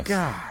the next.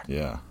 God,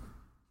 yeah,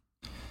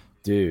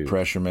 dude.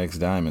 Pressure makes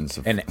diamonds.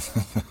 And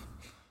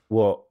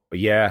how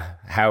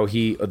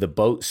the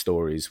boat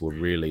stories were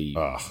really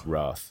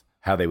rough.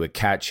 How they would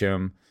catch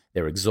him,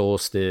 they're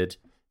exhausted.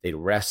 They'd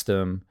arrest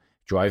him,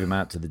 drive him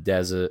out to the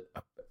desert.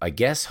 I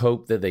guess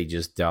hope that they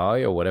just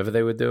die or whatever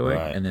they were doing.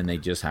 Right. And then they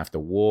just have to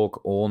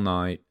walk all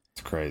night.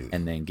 It's crazy.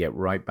 And then get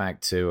right back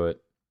to it.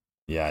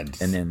 Yeah.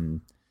 And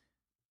then...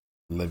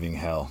 living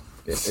hell.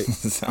 It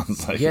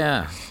sounds like...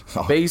 Yeah,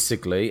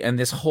 basically. And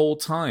this whole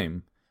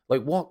time,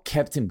 like, what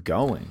kept him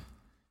going?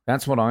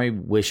 That's what I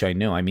wish I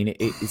knew. I mean,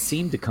 it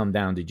seemed to come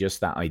down to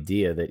just that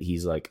idea that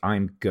he's like,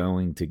 I'm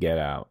going to get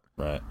out.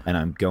 Right. And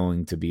I'm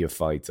going to be a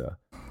fighter.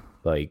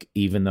 Like,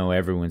 even though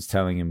everyone's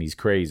telling him he's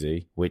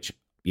crazy, which,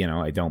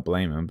 I don't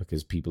blame him,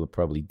 because people are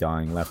probably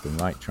dying left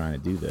and right trying to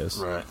do this.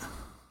 Right.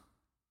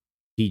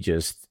 He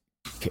just,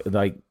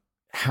 like,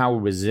 how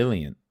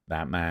resilient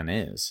that man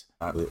is.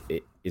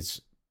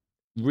 It's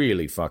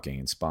really fucking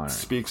inspiring. It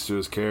speaks to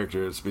his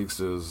character. It speaks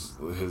to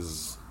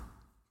his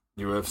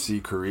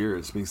UFC career.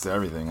 It speaks to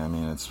everything. I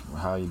mean, it's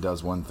how he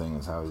does one thing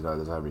is how he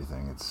does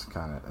everything. It's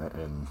kind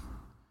of...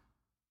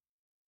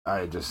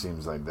 it just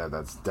seems like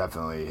that's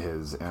definitely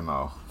his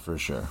MO for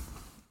sure.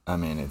 I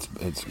mean, it's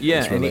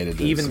related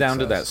to even down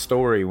to that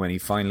story when he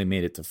finally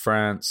made it to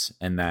France,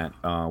 and that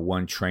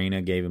one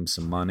trainer gave him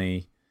some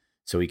money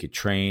so he could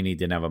train. He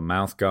didn't have a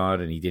mouth guard,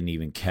 and he didn't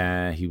even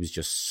care. He was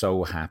just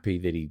so happy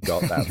that he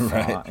got that far.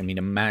 Right. I mean,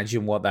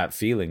 imagine what that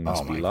feeling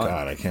must be like. Oh my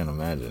God, I can't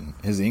imagine.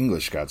 His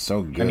English got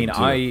so good. I mean,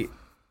 too.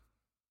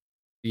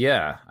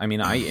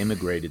 I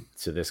immigrated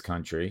to this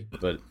country,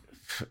 but.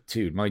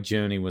 Dude, my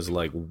journey was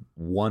like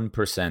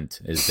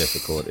 1% as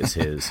difficult as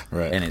his,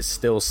 right. And it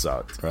still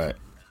sucked. Right.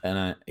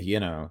 And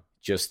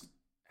just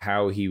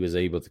how he was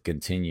able to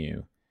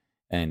continue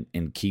and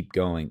keep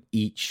going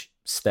each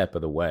step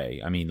of the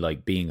way. I mean,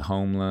 like being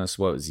homeless.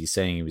 What was he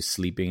saying? He was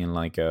sleeping in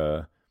like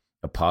a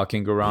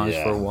parking garage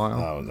for a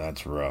while. Oh,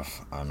 that's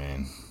rough. I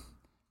mean,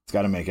 it's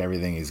got to make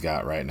everything he's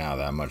got right now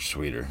that much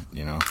sweeter,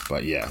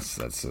 But yes,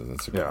 that's a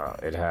good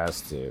point. It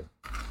has to.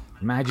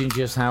 Imagine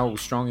just how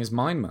strong his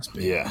mind must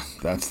be. Yeah,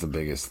 that's the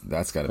biggest.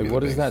 That's got to be. What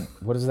does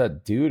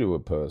that do to a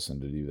person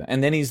to do that?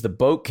 And then he's the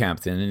boat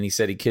captain, and he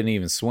said he couldn't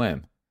even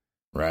swim.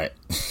 Right.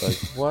 Like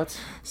what?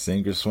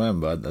 Sink or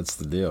swim, bud. That's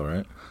the deal,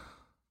 right?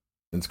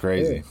 It's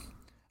crazy. Yeah.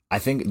 I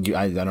think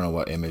I don't know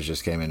what image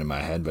just came into my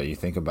head, but you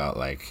think about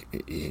like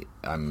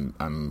I'm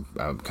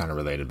kind of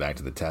related back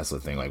to the Tesla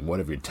thing. Like,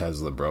 what if your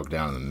Tesla broke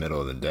down in the middle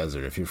of the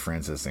desert? If you're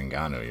Francis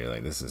Ngannou, you're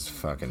like, this is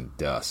fucking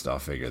dust. I'll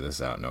figure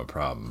this out, no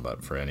problem.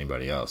 But for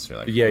anybody else, you're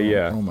like,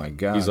 oh my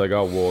God. He's like,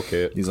 I'll walk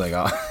it. He's like,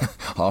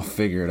 I'll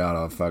figure it out.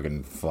 I'll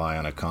fucking fly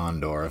on a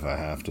condor if I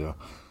have to.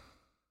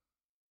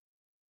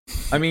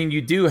 I mean,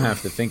 you do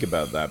have to think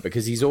about that,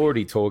 because he's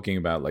already talking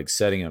about like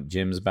setting up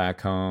gyms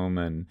back home,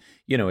 and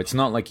it's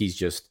not like he's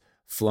just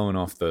flown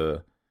off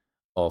the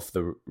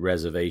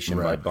reservation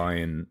by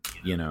buying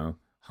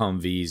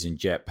Humvees and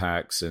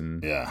jetpacks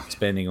and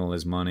spending all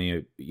his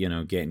money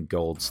getting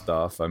gold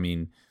stuff. I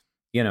mean,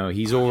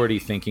 he's already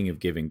thinking of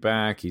giving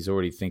back. He's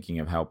already thinking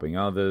of helping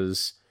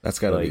others. That's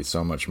got to be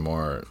so much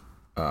more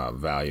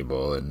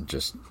valuable and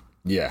just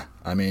yeah.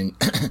 I mean,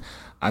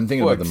 I'm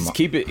thinking about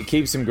it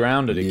keeps him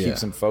grounded. It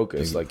keeps him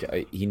focused.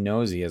 Like he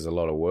knows he has a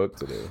lot of work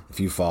to do. If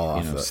you fall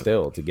off,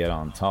 still to get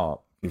on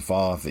top. You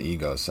fall off the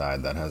ego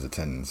side, that has a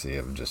tendency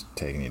of just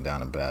taking you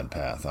down a bad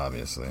path,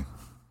 obviously.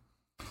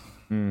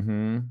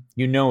 Mm-hmm.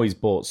 He's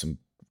bought some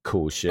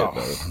cool shit,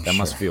 though. That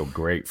must feel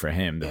great for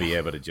him to be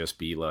able to just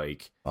be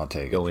like, I'll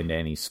go into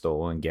any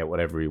store and get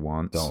whatever he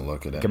wants. Don't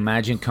look at it. Like,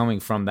 imagine coming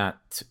from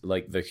that,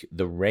 like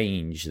the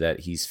range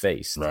that he's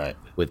faced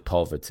with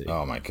poverty.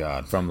 Oh my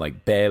God. From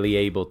like barely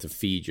able to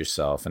feed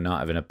yourself and not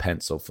having a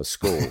pencil for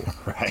school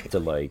to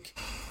like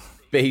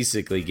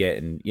basically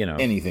getting,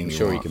 anything. I'm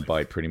sure he can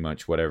buy pretty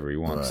much whatever he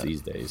wants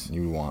these days.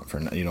 You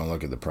don't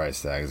look at the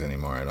price tags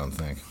anymore, I don't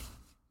think.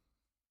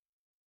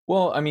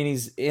 Well, I mean,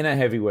 he's in a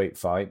heavyweight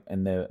fight,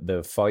 and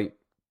the fight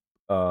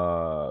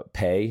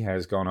pay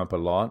has gone up a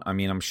lot. I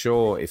mean, I'm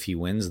sure if he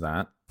wins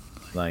that,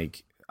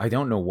 like, I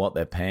don't know what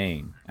they're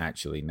paying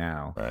actually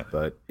now,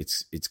 but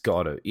it's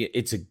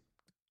a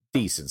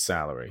decent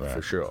salary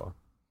for sure.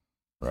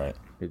 Right.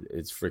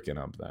 It's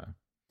freaking up there.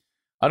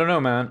 I don't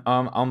know, man.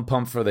 I'm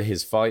pumped for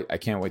his fight. I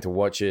can't wait to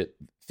watch it.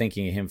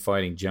 Thinking of him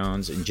fighting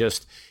Jones and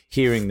just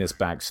hearing this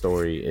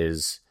backstory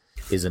is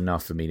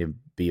enough for me to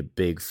be a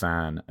big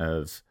fan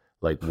of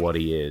like what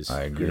he is.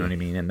 I agree. You know what I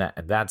mean? And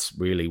that's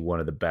really one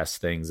of the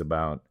best things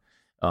about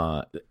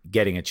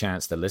getting a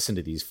chance to listen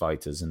to these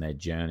fighters and their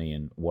journey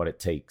and what it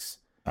takes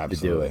to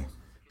do it.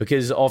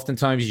 Because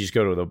oftentimes you just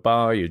go to the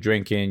bar, you're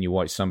drinking, you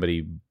watch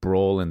somebody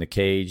brawl in the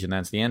cage, and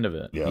that's the end of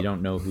it. Yep. You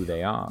don't know who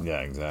they are.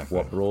 Yeah, exactly.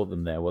 What brought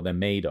them there, what they're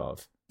made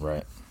of.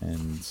 Right.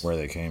 And where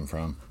they came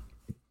from.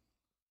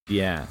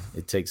 Yeah,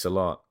 it takes a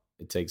lot.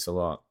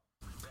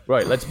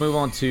 Right, let's move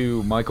on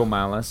to Michael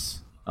Malice,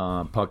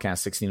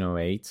 podcast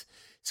 1608.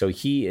 So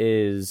he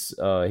is,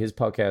 his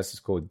podcast is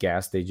called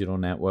Gas Digital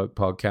Network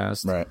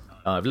Podcast. Right.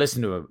 I've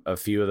listened to a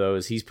few of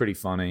those. He's pretty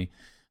funny.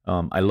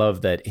 I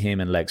love that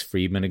him and Lex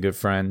Friedman are good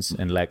friends,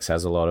 and Lex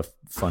has a lot of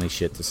funny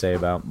shit to say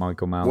about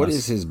Michael Malice. What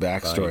is his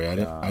backstory?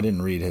 I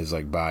didn't read his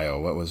like bio.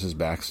 What was his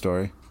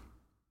backstory?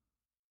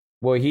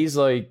 Well, he's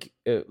like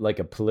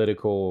a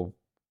political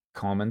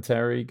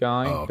commentary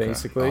guy,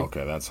 basically. Oh,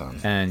 okay, that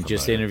sounds. And familiar.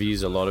 just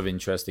interviews a lot of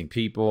interesting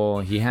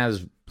people. He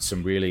has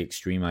some really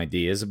extreme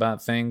ideas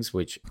about things,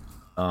 which,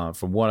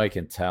 from what I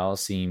can tell,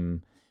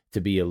 seem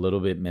to be a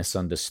little bit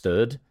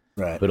misunderstood.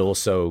 Right. But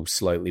also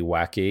slightly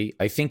wacky.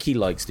 I think he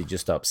likes to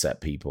just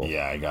upset people.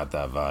 Yeah, I got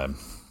that vibe.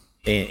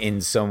 In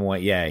some way,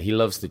 yeah. He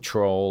loves to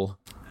troll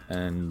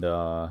and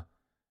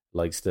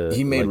likes to.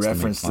 He made likes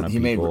reference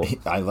to.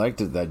 I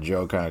liked it that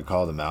Joe kind of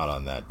called him out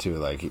on that too.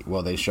 Like,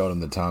 they showed him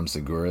the Tom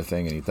Segura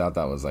thing, and he thought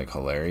that was like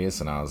hilarious.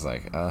 And I was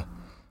like,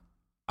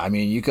 I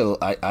mean, you could.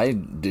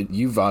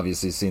 You've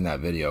obviously seen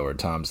that video where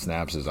Tom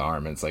snaps his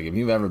arm. It's like if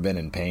you've ever been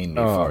in pain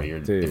before,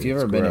 if you've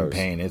ever been in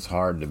pain, it's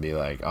hard to be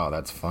like, oh,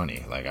 that's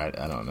funny. Like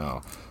I don't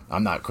know.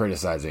 I'm not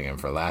criticizing him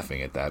for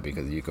laughing at that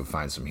because you could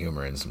find some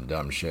humor in some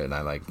dumb shit. And I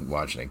like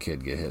watching a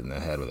kid get hit in the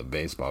head with a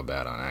baseball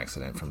bat on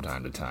accident from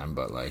time to time.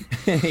 But like,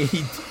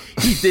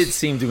 he did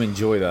seem to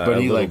enjoy that.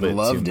 But he like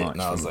loved it,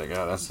 and I was like,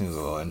 oh, that seems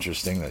a little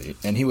interesting.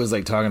 And he was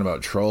like talking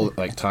about trolling,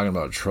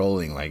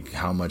 like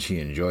how much he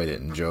enjoyed it.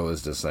 And Joe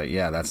was just like,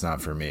 yeah, that's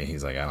not for me.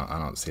 He's like, I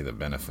don't see the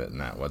benefit in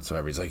that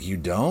whatsoever. He's like, you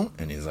don't?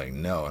 And he's like,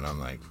 no. And I'm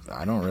like,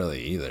 I don't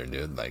really either,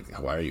 dude. Like,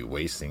 why are you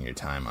wasting your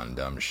time on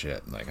dumb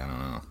shit? Like, I don't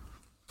know.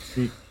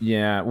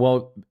 Yeah,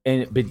 well,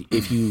 but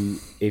if you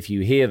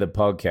hear the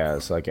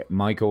podcast, like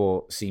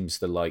Michael seems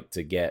to like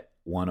to get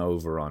one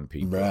over on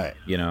people, right?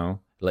 You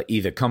know, like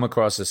either come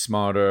across as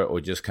smarter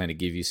or just kind of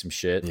give you some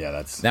shit.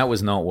 Yeah, that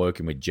was not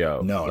working with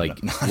Joe. No, like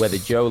whether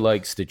Joe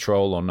likes to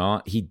troll or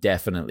not, he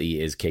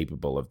definitely is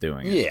capable of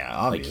doing it. Yeah,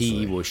 obviously. Like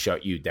he will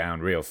shut you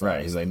down real fast.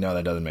 Right? He's like, no,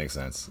 that doesn't make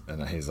sense.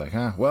 And he's like,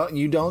 huh? Well,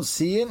 you don't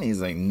see it. And he's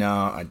like,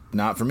 no,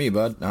 not for me,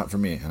 bud, not for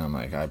me. And I'm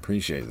like, I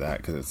appreciate that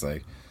because it's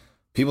like.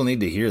 People need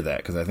to hear that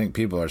because I think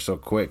people are so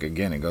quick.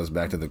 Again, it goes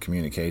back to the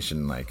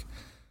communication, like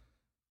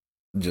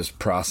just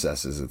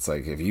processes. It's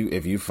like if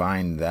you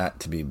find that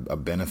to be a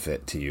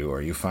benefit to you,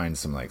 or you find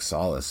some like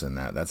solace in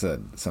that, that's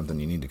something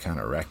you need to kind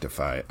of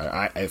rectify.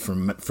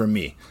 For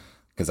me,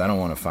 because I don't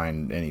want to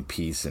find any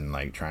peace in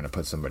like trying to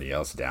put somebody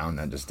else down.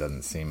 That just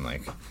doesn't seem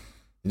like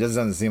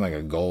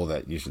a goal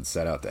that you should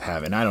set out to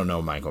have. And I don't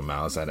know Michael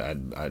Malice,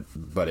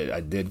 but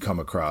I did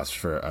come across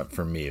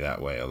for me that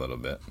way a little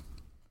bit.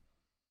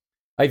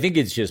 I think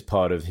it's just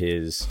part of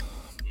his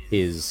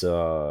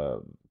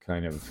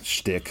kind of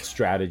shtick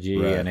strategy,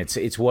 right. And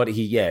it's what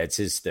it's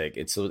his stick.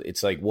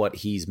 It's like what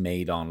he's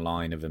made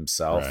online of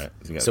himself.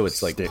 Right. So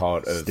it's like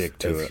part of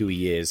who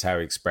he is, how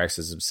he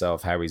expresses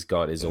himself, how he's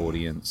got his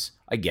audience.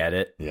 I get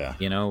it. Yeah,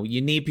 you know,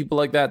 you need people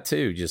like that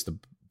too, just to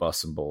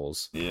bust some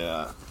balls.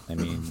 Yeah, I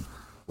mean,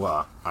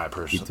 well, I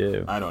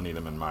personally, I don't need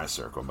him in my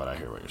circle, but I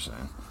hear what you're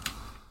saying.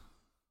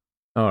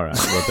 All right,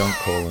 well, don't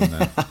call him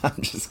that.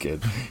 I'm just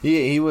kidding.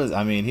 He was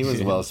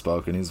well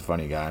spoken. He's a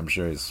funny guy. I'm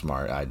sure he's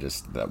smart. I'll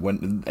just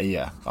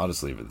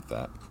leave it at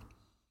that.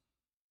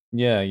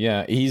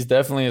 Yeah, he's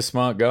definitely a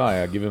smart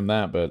guy. I'll give him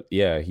that. But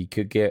yeah, he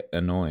could get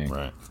annoying.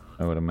 Right.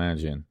 I would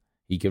imagine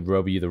he could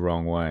rub you the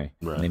wrong way.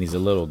 Right. And then he's a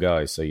little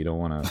guy, so you don't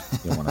want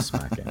to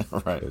smack him,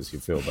 Right. Because you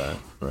feel bad.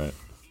 Right.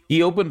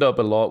 He opened up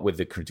a lot with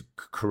the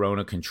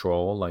corona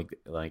control,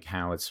 like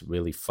how it's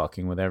really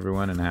fucking with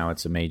everyone and how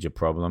it's a major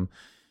problem.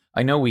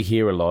 I know we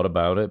hear a lot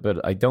about it, but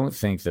I don't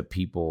think that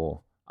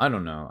people, I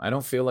don't know. I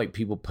don't feel like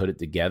people put it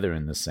together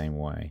in the same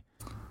way.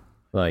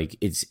 Like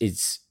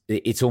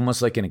it's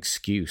almost like an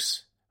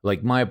excuse.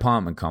 Like my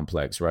apartment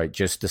complex, right,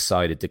 just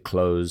decided to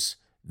close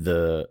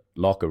the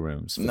locker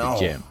rooms for the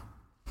gym.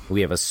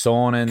 We have a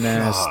sauna in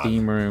there,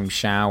 steam room,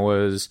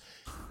 showers,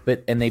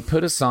 and they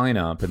put a sign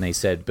up and they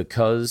said,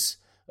 because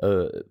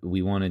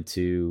we wanted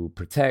to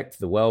protect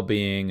the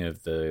well-being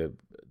of the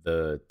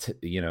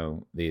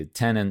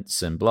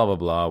tenants and blah blah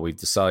blah, we've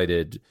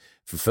decided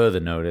for further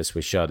notice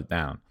we shut it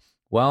down.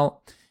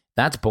 Well,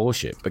 that's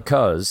bullshit,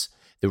 because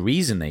the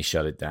reason they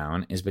shut it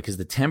down is because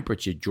the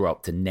temperature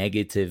dropped to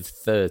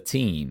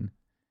 -13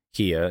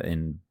 here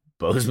in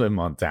Bozeman,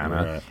 Montana,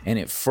 right. and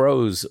it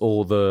froze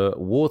all the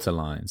water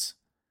lines.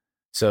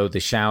 So the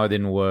shower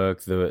didn't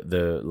work,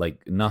 the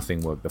like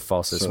nothing worked, the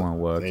faucets weren't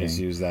working. They just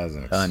use that as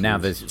an excuse. Now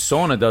the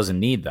sauna doesn't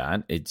need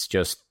that; it's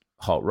just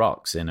hot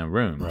rocks in a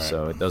room, right.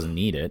 so it doesn't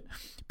need it.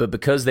 But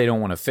because they don't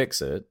want to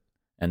fix it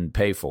and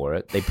pay for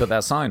it, they put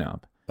that sign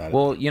up.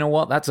 Well, you know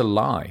what? That's a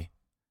lie.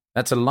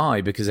 That's a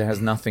lie, because it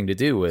has nothing to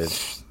do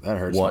with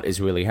what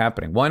is really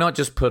happening. Why not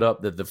just put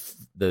up that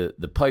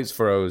the pipes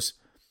froze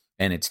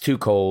and it's too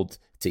cold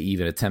to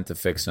even attempt to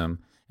fix them,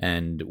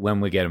 and when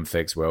we get them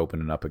fixed, we're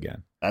opening up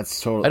again.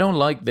 That's totally. I don't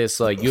like this.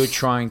 Like, you're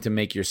trying to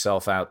make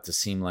yourself out to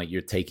seem like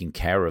you're taking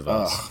care of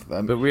us,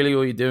 but really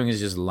all you're doing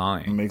is just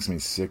lying. It makes me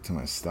sick to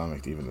my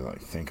stomach to even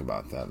like think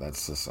about that.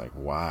 That's just like,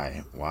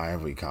 why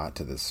have we got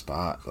to this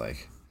spot?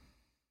 Like,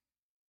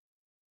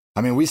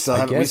 I mean, we still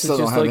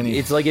don't have any.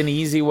 It's like an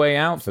easy way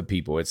out for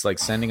people. It's like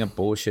sending a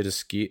bullshit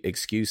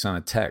excuse on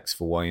a text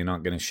for why you're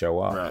not going to show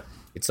up. Right.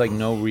 It's like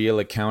no real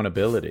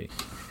accountability.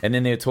 And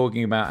then they're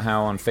talking about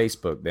how on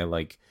Facebook they're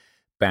like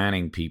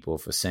banning people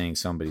for saying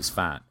somebody's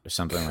fat or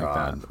something like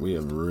that. We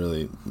have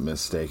really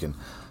mistaken.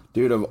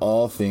 Dude, of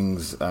all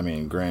things, I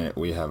mean, granted,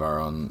 we have our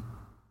own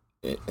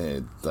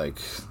like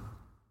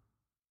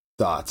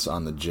thoughts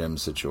on the gym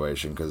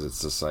situation, because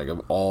it's just like,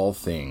 of all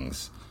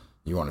things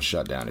you want to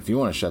shut down. If you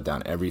want to shut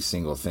down every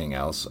single thing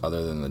else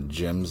other than the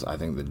gyms, I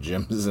think the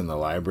gyms and the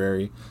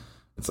library,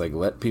 it's like,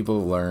 let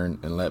people learn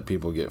and let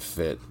people get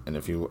fit. And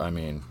if you, I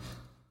mean,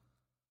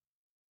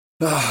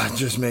 it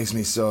just makes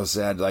me so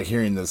sad. Like,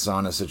 hearing the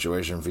sauna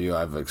situation for you,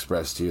 I've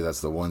expressed to you,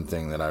 that's the one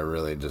thing that I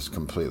really just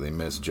completely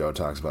miss. Joe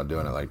talks about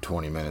doing it like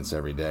 20 minutes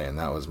every day, and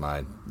that was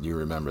you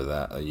remember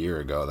that a year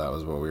ago, that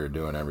was what we were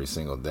doing every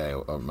single day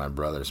at my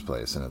brother's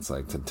place, and it's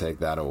like, to take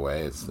that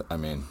away, I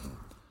mean,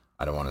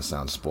 I don't want to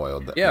sound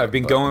spoiled. Yeah, I've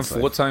been going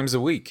 4 times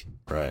a week.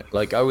 Right.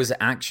 Like, I was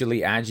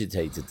actually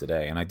agitated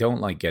today, and I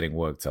don't like getting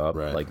worked up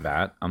like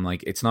that. I'm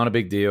like, it's not a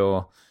big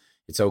deal.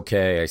 It's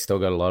okay. I still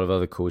got a lot of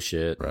other cool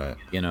shit. Right.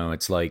 You know,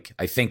 it's like,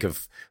 I think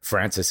of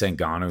Francis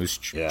Ngannou's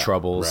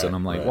troubles, and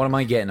I'm like, what am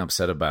I getting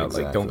upset about?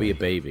 Exactly. Like, don't be a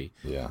baby.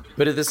 Yeah.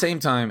 But at the same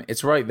time,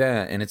 it's right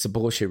there, and it's a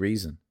bullshit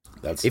reason.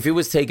 If it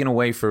was taken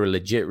away for a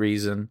legit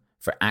reason,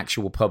 for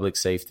actual public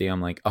safety,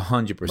 I'm like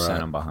 100%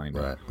 I'm behind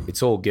it.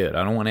 It's all good.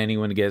 I don't want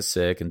anyone to get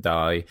sick and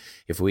die.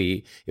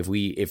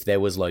 If there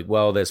was like,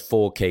 well, there's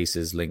 4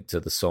 cases linked to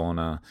the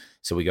sauna,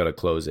 so we got to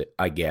close it.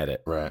 I get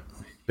it. Right.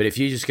 But if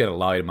you're just going to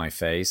lie to my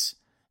face,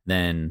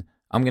 then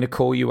I'm going to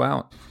call you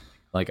out.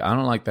 Like, I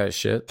don't like that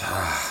shit.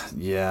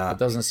 Yeah. It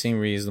doesn't seem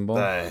reasonable.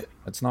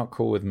 It's not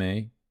cool with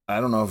me. I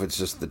don't know if it's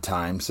just the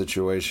time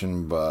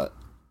situation, but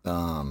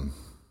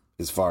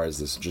as far as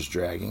this just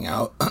dragging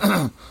out,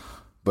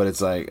 but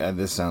it's like,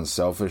 this sounds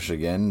selfish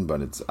again,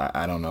 but it's,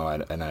 I don't know, I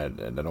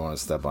don't want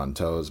to step on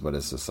toes, but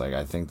it's just like,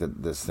 I think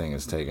that this thing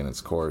has taken its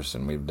course,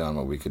 and we've done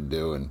what we could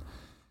do, and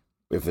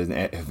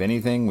if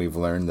anything, we've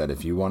learned that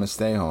if you want to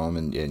stay home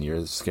and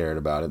you're scared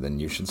about it, then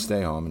you should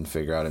stay home and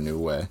figure out a new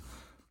way.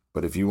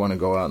 But if you want to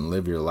go out and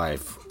live your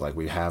life like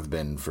we have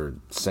been for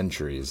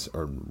centuries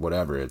or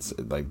whatever, it's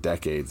like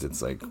decades,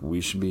 it's like,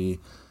 we should be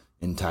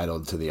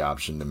entitled to the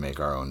option to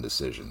make our own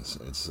decisions.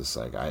 It's just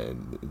like,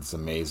 it's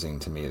amazing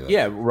to me that,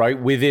 yeah, right,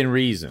 within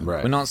reason.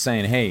 Right. We're not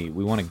saying, hey,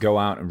 we want to go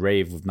out and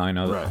rave with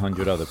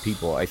 900 other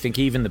people. I think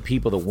even the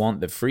people that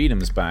want the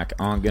freedoms back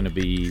aren't going to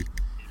be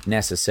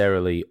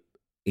necessarily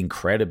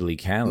incredibly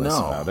careless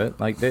about it.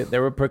 Like,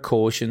 there are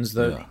precautions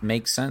that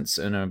make sense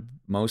and are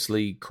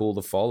mostly cool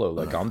to follow.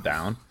 Like, I'm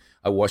down.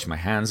 I wash my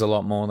hands a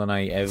lot more than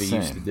I ever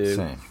used to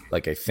do.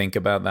 Like, I think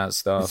about that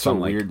stuff. It's so I'm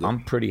like, weird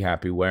I'm pretty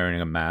happy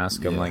wearing a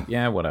mask. I'm like,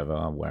 yeah, whatever,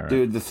 I'll wear it.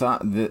 Dude,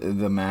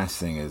 the mask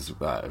thing has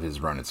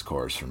run its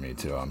course for me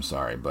too. I'm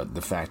sorry, but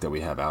the fact that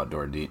we have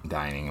outdoor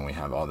dining and we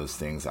have all these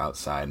things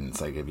outside, and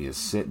it's like, if you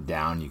sit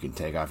down, you can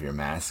take off your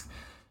mask.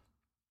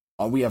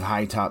 We have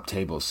high top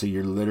tables, so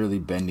you're literally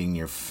bending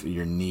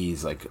your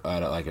knees like at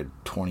like a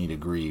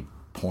 20-degree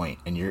point,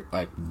 and you're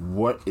like,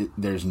 what?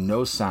 There's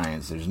no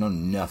science. There's no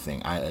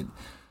nothing.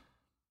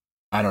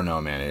 I don't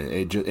know, man.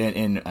 It just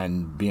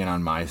and being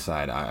on my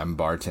side, I'm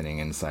bartending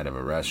inside of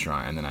a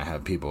restaurant, and then I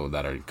have people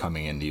that are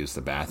coming in to use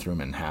the bathroom,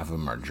 and half of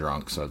them are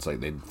drunk. So it's like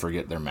they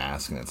forget their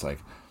mask, and it's like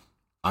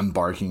I'm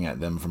barking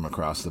at them from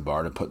across the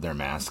bar to put their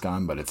mask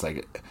on. But it's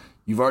like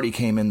you've already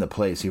came in the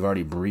place, you've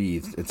already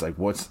breathed. It's like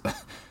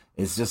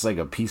it's just like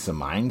a peace of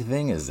mind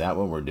thing. Is that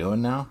what we're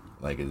doing now?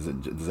 Like, is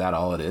that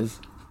all it is?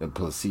 A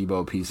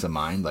placebo peace of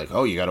mind? Like,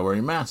 oh, you got to wear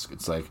your mask.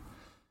 It's like.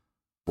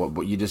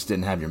 What you just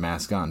didn't have your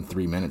mask on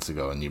 3 minutes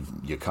ago and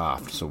you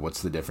coughed. So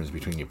what's the difference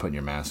between you putting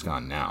your mask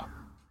on now?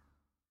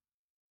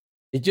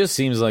 It just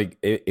seems like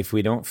if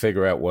we don't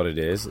figure out what it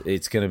is,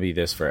 it's going to be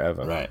this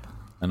forever. Right.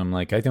 And I'm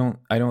like, I don't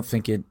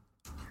think it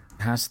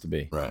has to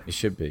be. Right. It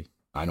should be.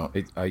 I don't.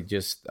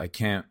 I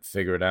can't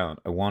figure it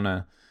out. I want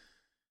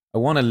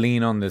to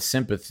lean on the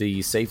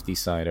sympathy, safety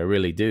side. I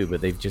really do,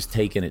 but they've just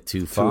taken it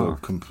too far. To a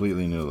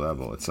completely new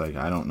level. It's like,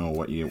 I don't know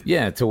what you...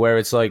 Yeah, to where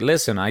it's like,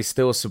 listen, I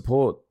still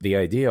support the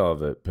idea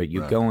of it, but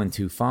you're going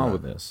too far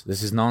with this.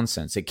 This is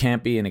nonsense. It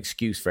can't be an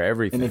excuse for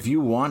everything. And if you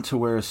want to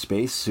wear a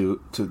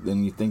spacesuit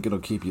and you think it'll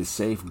keep you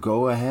safe,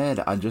 go ahead.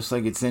 Just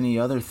like it's any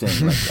other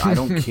thing. Like, I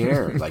don't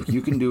care. Like,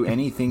 you can do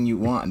anything you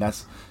want. And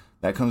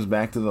that comes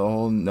back to the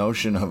whole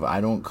notion of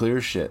I don't clear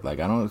shit. Like,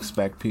 I don't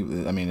expect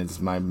people... I mean, it's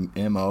my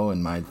MO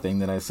and my thing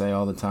that I say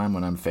all the time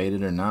when I'm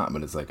faded or not,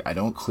 but it's like, I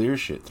don't clear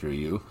shit through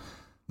you.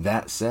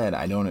 That said,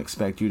 I don't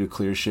expect you to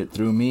clear shit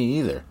through me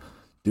either.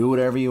 Do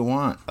whatever you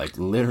want. Like,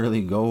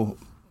 literally go...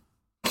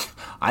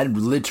 I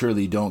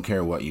literally don't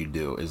care what you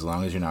do as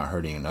long as you're not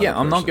hurting another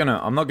person.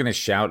 I'm not gonna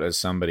shout at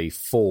somebody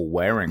for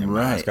wearing a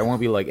mask. I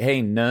won't be like,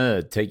 hey,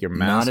 nerd, take your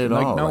mask. Not at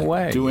like, all. No like,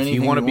 way. Do anything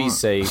if you want to be want.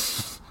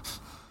 safe...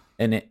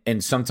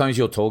 And sometimes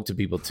you'll talk to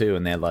people too,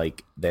 and they're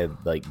like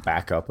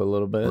back up a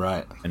little bit,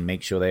 right, and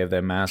make sure they have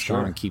their mask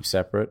on and keep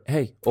separate.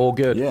 Hey, all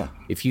good. Yeah.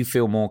 If you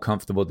feel more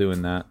comfortable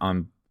doing that,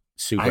 I'm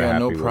super happy. I got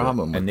no with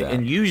problem it. with that.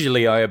 And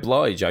usually I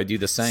oblige. I do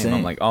the same.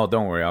 I'm like, oh,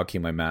 don't worry, I'll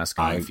keep my mask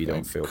on if you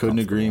don't feel. Couldn't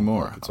agree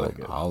more. Like, it's all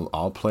good.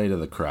 I'll play to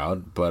the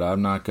crowd, but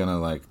I'm not gonna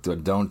like.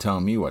 Don't tell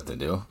me what to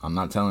do. I'm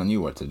not telling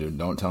you what to do.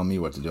 Don't tell me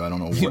what to do. I don't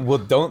know.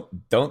 What... Well,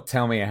 don't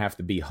tell me I have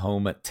to be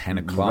home at 10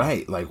 o'clock.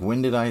 Right? Like,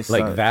 when did I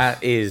start? Like,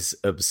 that is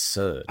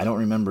absurd. I don't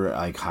remember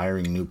like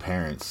hiring new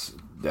parents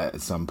at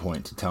some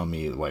point to tell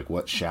me like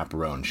what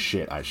chaperone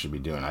shit I should be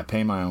doing. I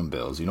pay my own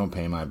bills. You don't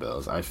pay my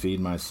bills. I feed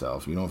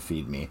myself. You don't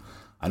feed me.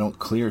 I don't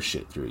clear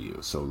shit through you.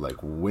 So, like,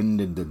 when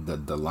did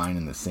the line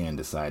in the sand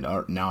decide,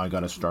 oh, now I got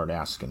to start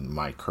asking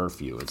my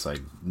curfew? It's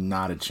like,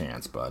 not a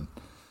chance, bud.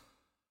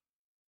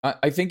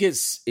 I think it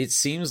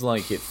seems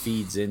like it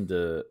feeds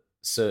into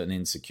certain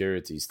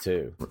insecurities,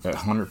 too.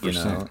 100%. You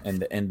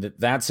know? And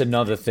that's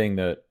another thing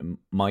that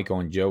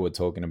Michael and Joe were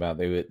talking about.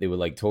 They were,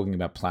 like, talking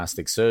about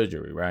plastic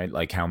surgery, right?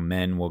 Like, how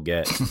men will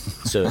get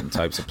certain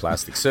types of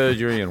plastic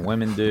surgery and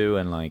women do.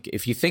 And, like,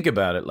 if you think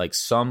about it, like,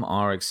 some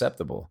are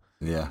acceptable.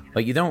 Yeah.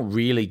 Like, you don't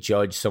really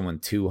judge someone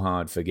too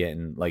hard for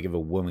getting, like, if a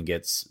woman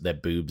gets their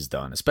boobs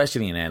done,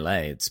 especially in LA,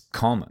 it's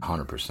common.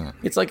 100%.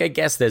 It's like, I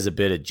guess there's a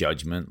bit of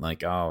judgment,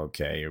 like, oh,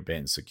 okay, you're a bit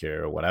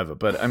insecure or whatever.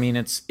 But, I mean,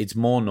 it's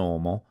more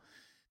normal.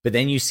 But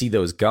then you see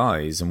those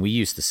guys, and we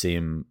used to see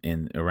them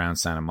around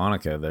Santa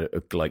Monica that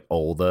are, like,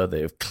 older.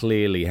 They've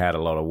clearly had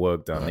a lot of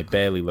work done. They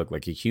barely look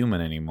like a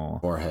human anymore.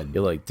 Forehead.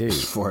 You're like, dude.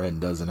 Forehead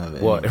doesn't have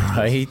it. What,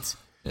 right?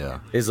 Yeah.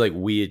 There's, like,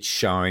 weird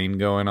shine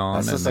going on.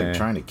 That's just, like,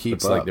 trying to keep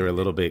looks up. like they're a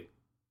little bit...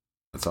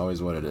 That's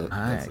always what it is.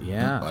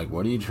 Yeah. Like,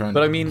 what are you trying but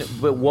to... I mean,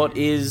 but what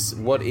is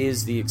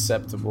the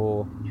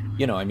acceptable...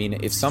 You know, I mean,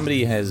 if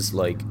somebody has,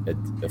 like,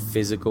 a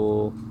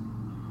physical,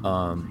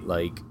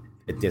 like,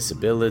 a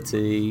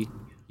disability,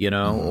 you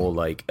know, or,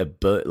 like, a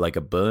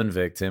burn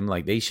victim,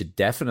 like, they should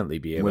definitely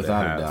be able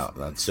Without to have a doubt,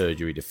 that's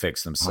surgery to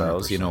fix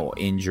themselves, 100%. you know, or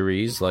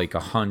injuries, like,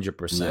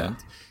 100%. Yeah.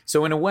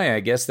 So, in a way, I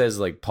guess there's,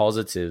 like,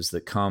 positives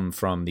that come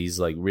from these,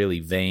 like,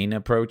 really vain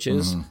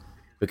approaches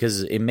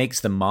because it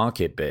makes the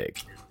market big.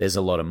 There's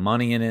a lot of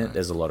money in it.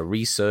 There's a lot of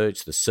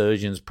research. The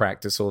surgeons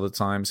practice all the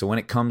time. So when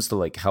it comes to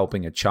like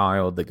helping a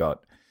child that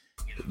got,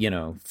 you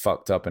know,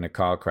 fucked up in a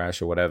car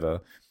crash or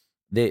whatever,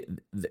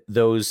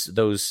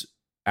 those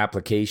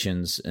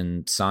applications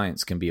and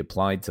science can be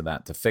applied to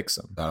that to fix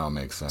them. That all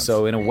makes sense.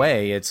 So in a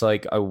way, it's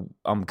like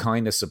I'm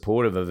kind of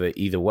supportive of it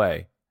either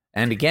way.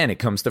 And again, it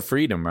comes to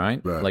freedom,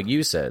 right? Like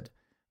you said,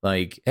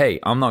 like, hey,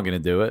 I'm not going to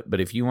do it,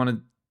 but if you want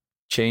to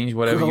change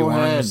whatever you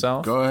want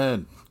yourself, go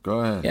ahead.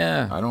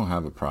 Yeah. I don't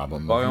have a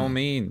problem. By all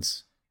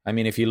means. I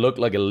mean, if you look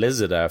like a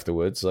lizard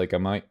afterwards, like I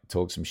might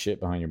talk some shit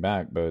behind your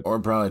back, but or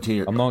probably to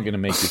your, I'm not going to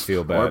make you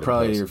feel bad. Or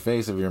probably to your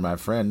face if you're my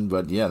friend.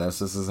 But yeah,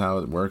 this is how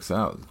it works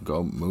out.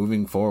 Go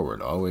moving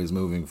forward, always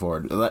moving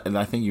forward. And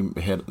I think you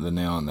hit the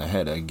nail on the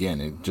head.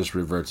 Again, it just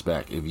reverts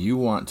back. If you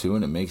want to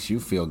and it makes you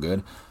feel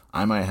good,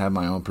 I might have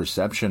my own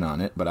perception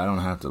on it, but I don't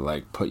have to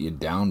like put you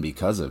down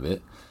because of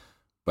it.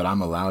 But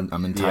I'm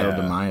entitled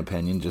to my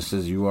opinion just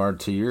as you are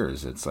to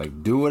yours. It's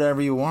like, do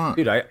whatever you want.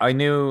 Dude, I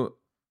knew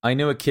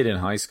a kid in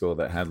high school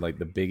that had like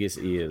the biggest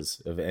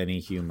ears of any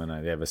human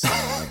I'd ever seen.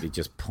 Like, they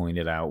just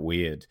pointed out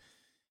weird.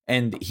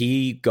 And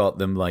he got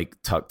them like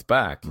tucked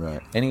back.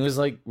 Right. And he was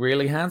like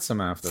really handsome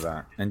after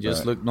that and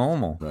just looked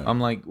normal. Right. I'm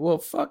like, well,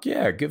 fuck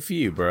yeah, good for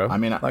you, bro. I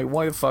mean, like,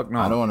 why the fuck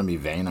not? I don't want to be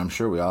vain. I'm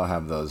sure we all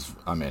have those.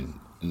 I mean,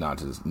 not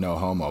to no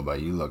homo,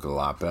 but you look a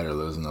lot better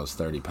losing those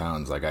 30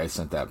 pounds. Like I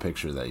sent that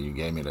picture that you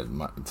gave me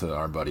to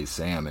our buddy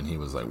Sam, and he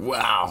was like,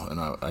 wow.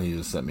 And he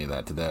just sent me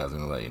that today. I was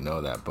going to let you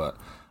know that. But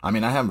I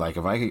mean, I have like,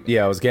 if I could.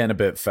 Yeah, I was getting a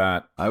bit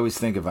fat. I always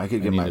think if I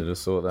could get to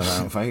sort that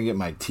out. if I could get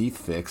my teeth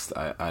fixed,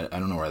 I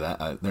don't know where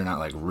that, they're not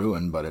like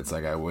ruined, but it's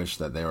like, I wish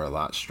that they were a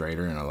lot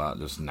straighter and a lot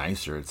just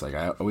nicer. It's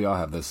like, we all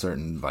have this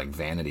certain like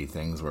vanity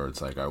things where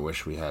it's like, I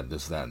wish we had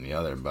this, that, and the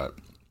other, but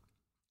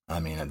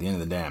I mean, at the end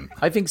of the day,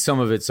 I think some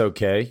of it's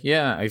okay.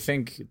 Yeah, I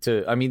think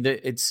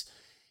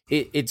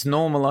it's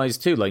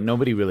normalized too. Like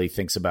nobody really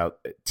thinks about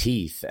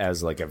teeth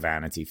as like a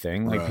vanity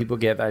thing. Like people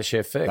get that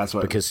shit fixed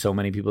because so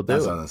many people do.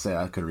 That's what I was gonna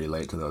say. I could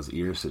relate to those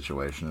ear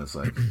situations. It's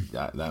like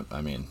that.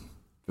 I mean,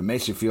 if it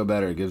makes you feel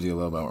better, it gives you a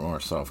little bit more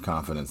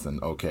self-confidence. Then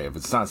okay, if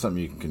it's not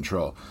something you can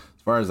control,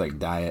 as far as like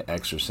diet,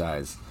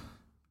 exercise,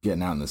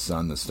 getting out in the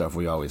sun, the stuff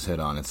we always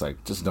hit on, it's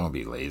like just don't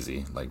be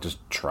lazy. Like just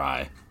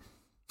try.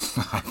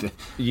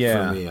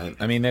 Yeah, for me,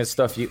 I mean, there's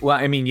stuff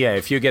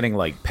if you're getting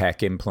like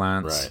pec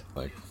implants, right?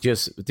 Like,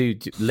 just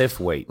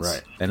lift weights,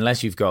 right?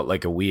 Unless you've got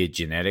like a weird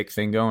genetic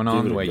thing going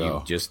on where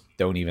you just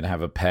don't even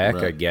have a pec.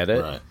 Right. I get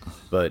it, right?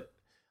 But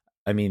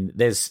I mean,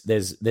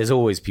 there's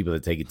always people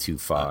that take it too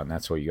far, and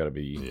that's what you got to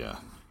be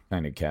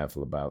kind of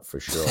careful about for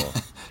sure.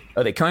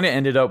 They kind of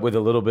ended up with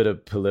a little bit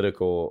of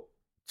political.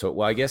 So,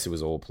 well, I guess it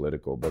was all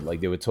political, but like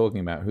they were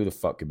talking about who the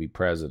fuck could be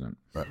president.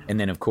 Right. And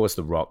then, of course,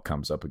 The Rock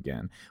comes up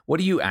again. What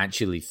do you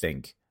actually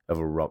think of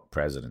a Rock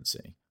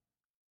presidency?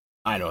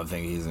 I don't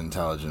think he's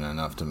intelligent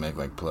enough to make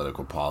like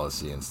political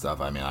policy and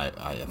stuff. I mean,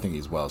 I think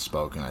he's well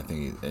spoken. I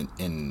think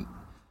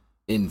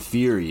in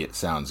theory, it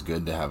sounds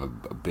good to have a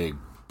big,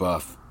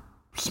 buff,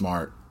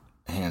 smart,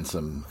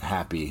 handsome,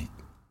 happy,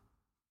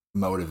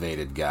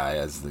 motivated guy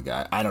as the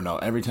guy. I don't know.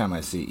 Every time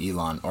I see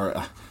Elon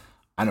or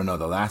I don't know,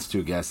 the last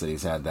two guests that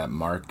he's had, that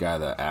Mark guy,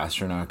 the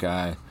astronaut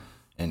guy,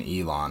 and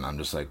Elon, I'm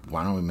just like,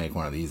 why don't we make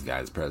one of these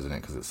guys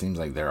president? Because it seems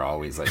like they're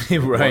always like...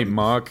 right,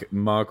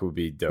 Mark would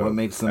be dope. What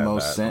makes the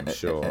most sense?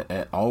 Sure.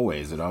 It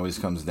always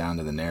comes down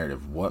to the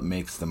narrative. What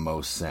makes the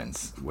most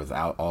sense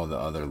without all the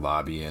other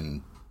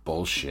lobbying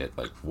bullshit?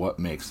 Like, what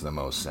makes the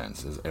most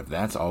sense? If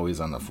that's always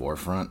on the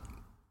forefront,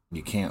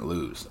 you can't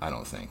lose, I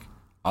don't think.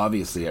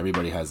 Obviously,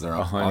 everybody has their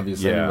own...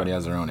 everybody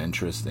has their own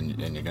interest, and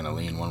you're going to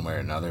lean one way or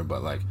another,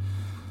 but like...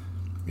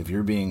 If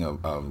you're being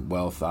a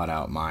well thought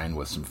out mind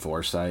with some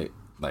foresight,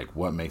 like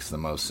what makes the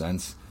most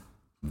sense,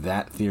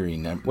 that theory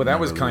never. Well, that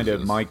was kind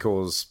of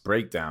Michael's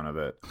breakdown of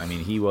it. I mean,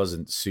 he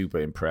wasn't super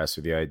impressed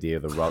with the idea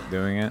of The Rock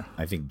doing it.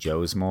 I think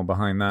Joe's more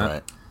behind that.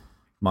 Right.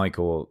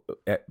 Michael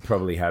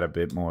probably had a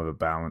bit more of a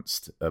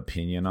balanced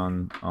opinion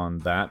on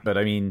that. But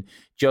I mean,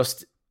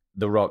 just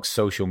The Rock's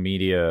social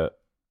media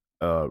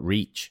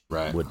reach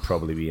would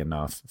probably be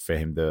enough for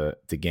him to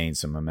gain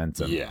some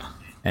momentum. Yeah.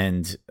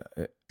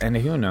 And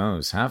who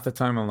knows? Half the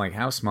time I'm like,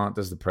 how smart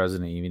does the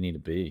president even need to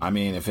be? I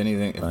mean, if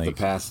anything, if the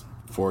past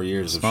 4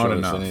 years have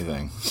shown us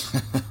anything,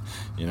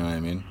 you know what I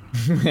mean?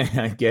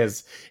 I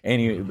guess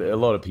a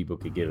lot of people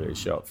could give it a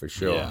shot for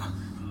sure. Yeah.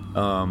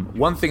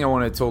 One thing I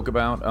want to talk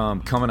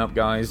about coming up,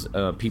 guys,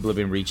 people have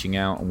been reaching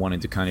out and wanting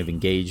to kind of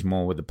engage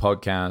more with the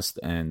podcast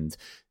and,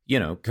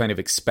 kind of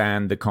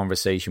expand the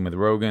conversation with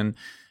Rogan.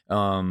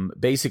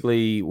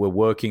 Basically, we're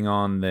working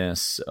on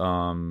this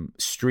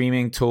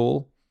streaming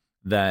tool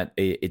that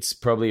it's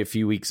probably a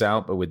few weeks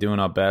out, but we're doing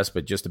our best,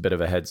 but just a bit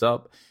of a heads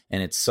up.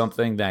 And it's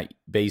something that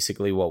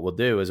basically what we'll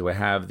do is we'll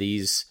have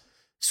these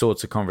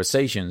sorts of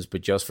conversations,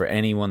 but just for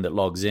anyone that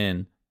logs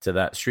in to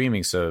that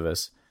streaming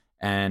service.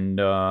 And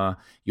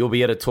you'll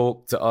be able to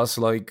talk to us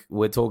like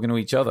we're talking to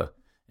each other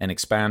and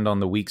expand on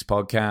the week's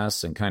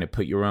podcasts and kind of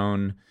put your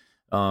own,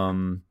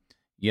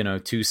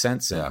 2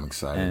 cents in. Yeah, I'm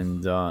excited.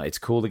 And it's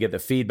cool to get the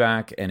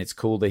feedback, and it's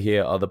cool to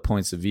hear other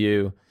points of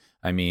view.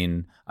 I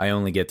mean, I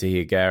only get to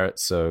hear Garrett,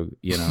 so,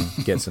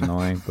 it gets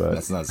annoying. But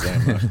that's not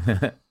saying much.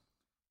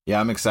 Yeah,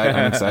 I'm excited.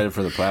 I'm excited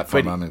for the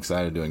platform. I'm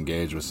excited to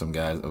engage with some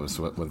guys,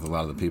 with a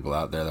lot of the people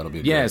out there. That'll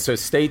be great. So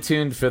stay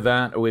tuned for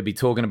that. We'll be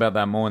talking about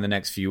that more in the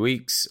next few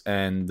weeks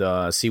and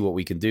see what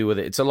we can do with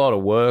it. It's a lot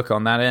of work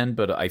on that end,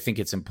 but I think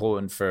it's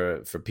important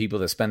for people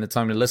to spend the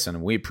time to listen.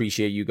 And we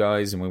appreciate you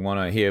guys, and we want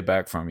to hear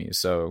back from you.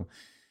 So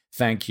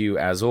thank you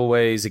as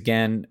always.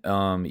 Again,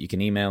 you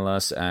can email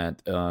us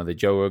at the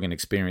Joe Rogan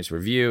Experience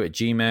Review at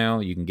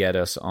Gmail. You can get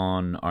us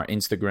on our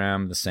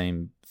Instagram, the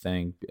same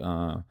thing,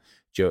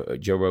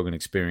 Joe Rogan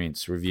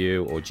Experience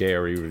Review or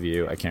JRE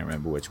Review. I can't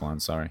remember which one,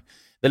 sorry.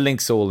 The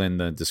link's all in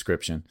the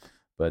description.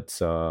 But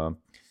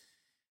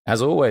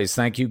as always,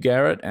 thank you,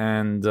 Garrett,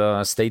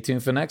 and stay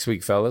tuned for next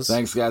week, fellas.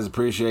 Thanks, guys.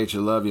 Appreciate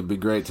you. Love you. Be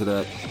great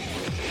today.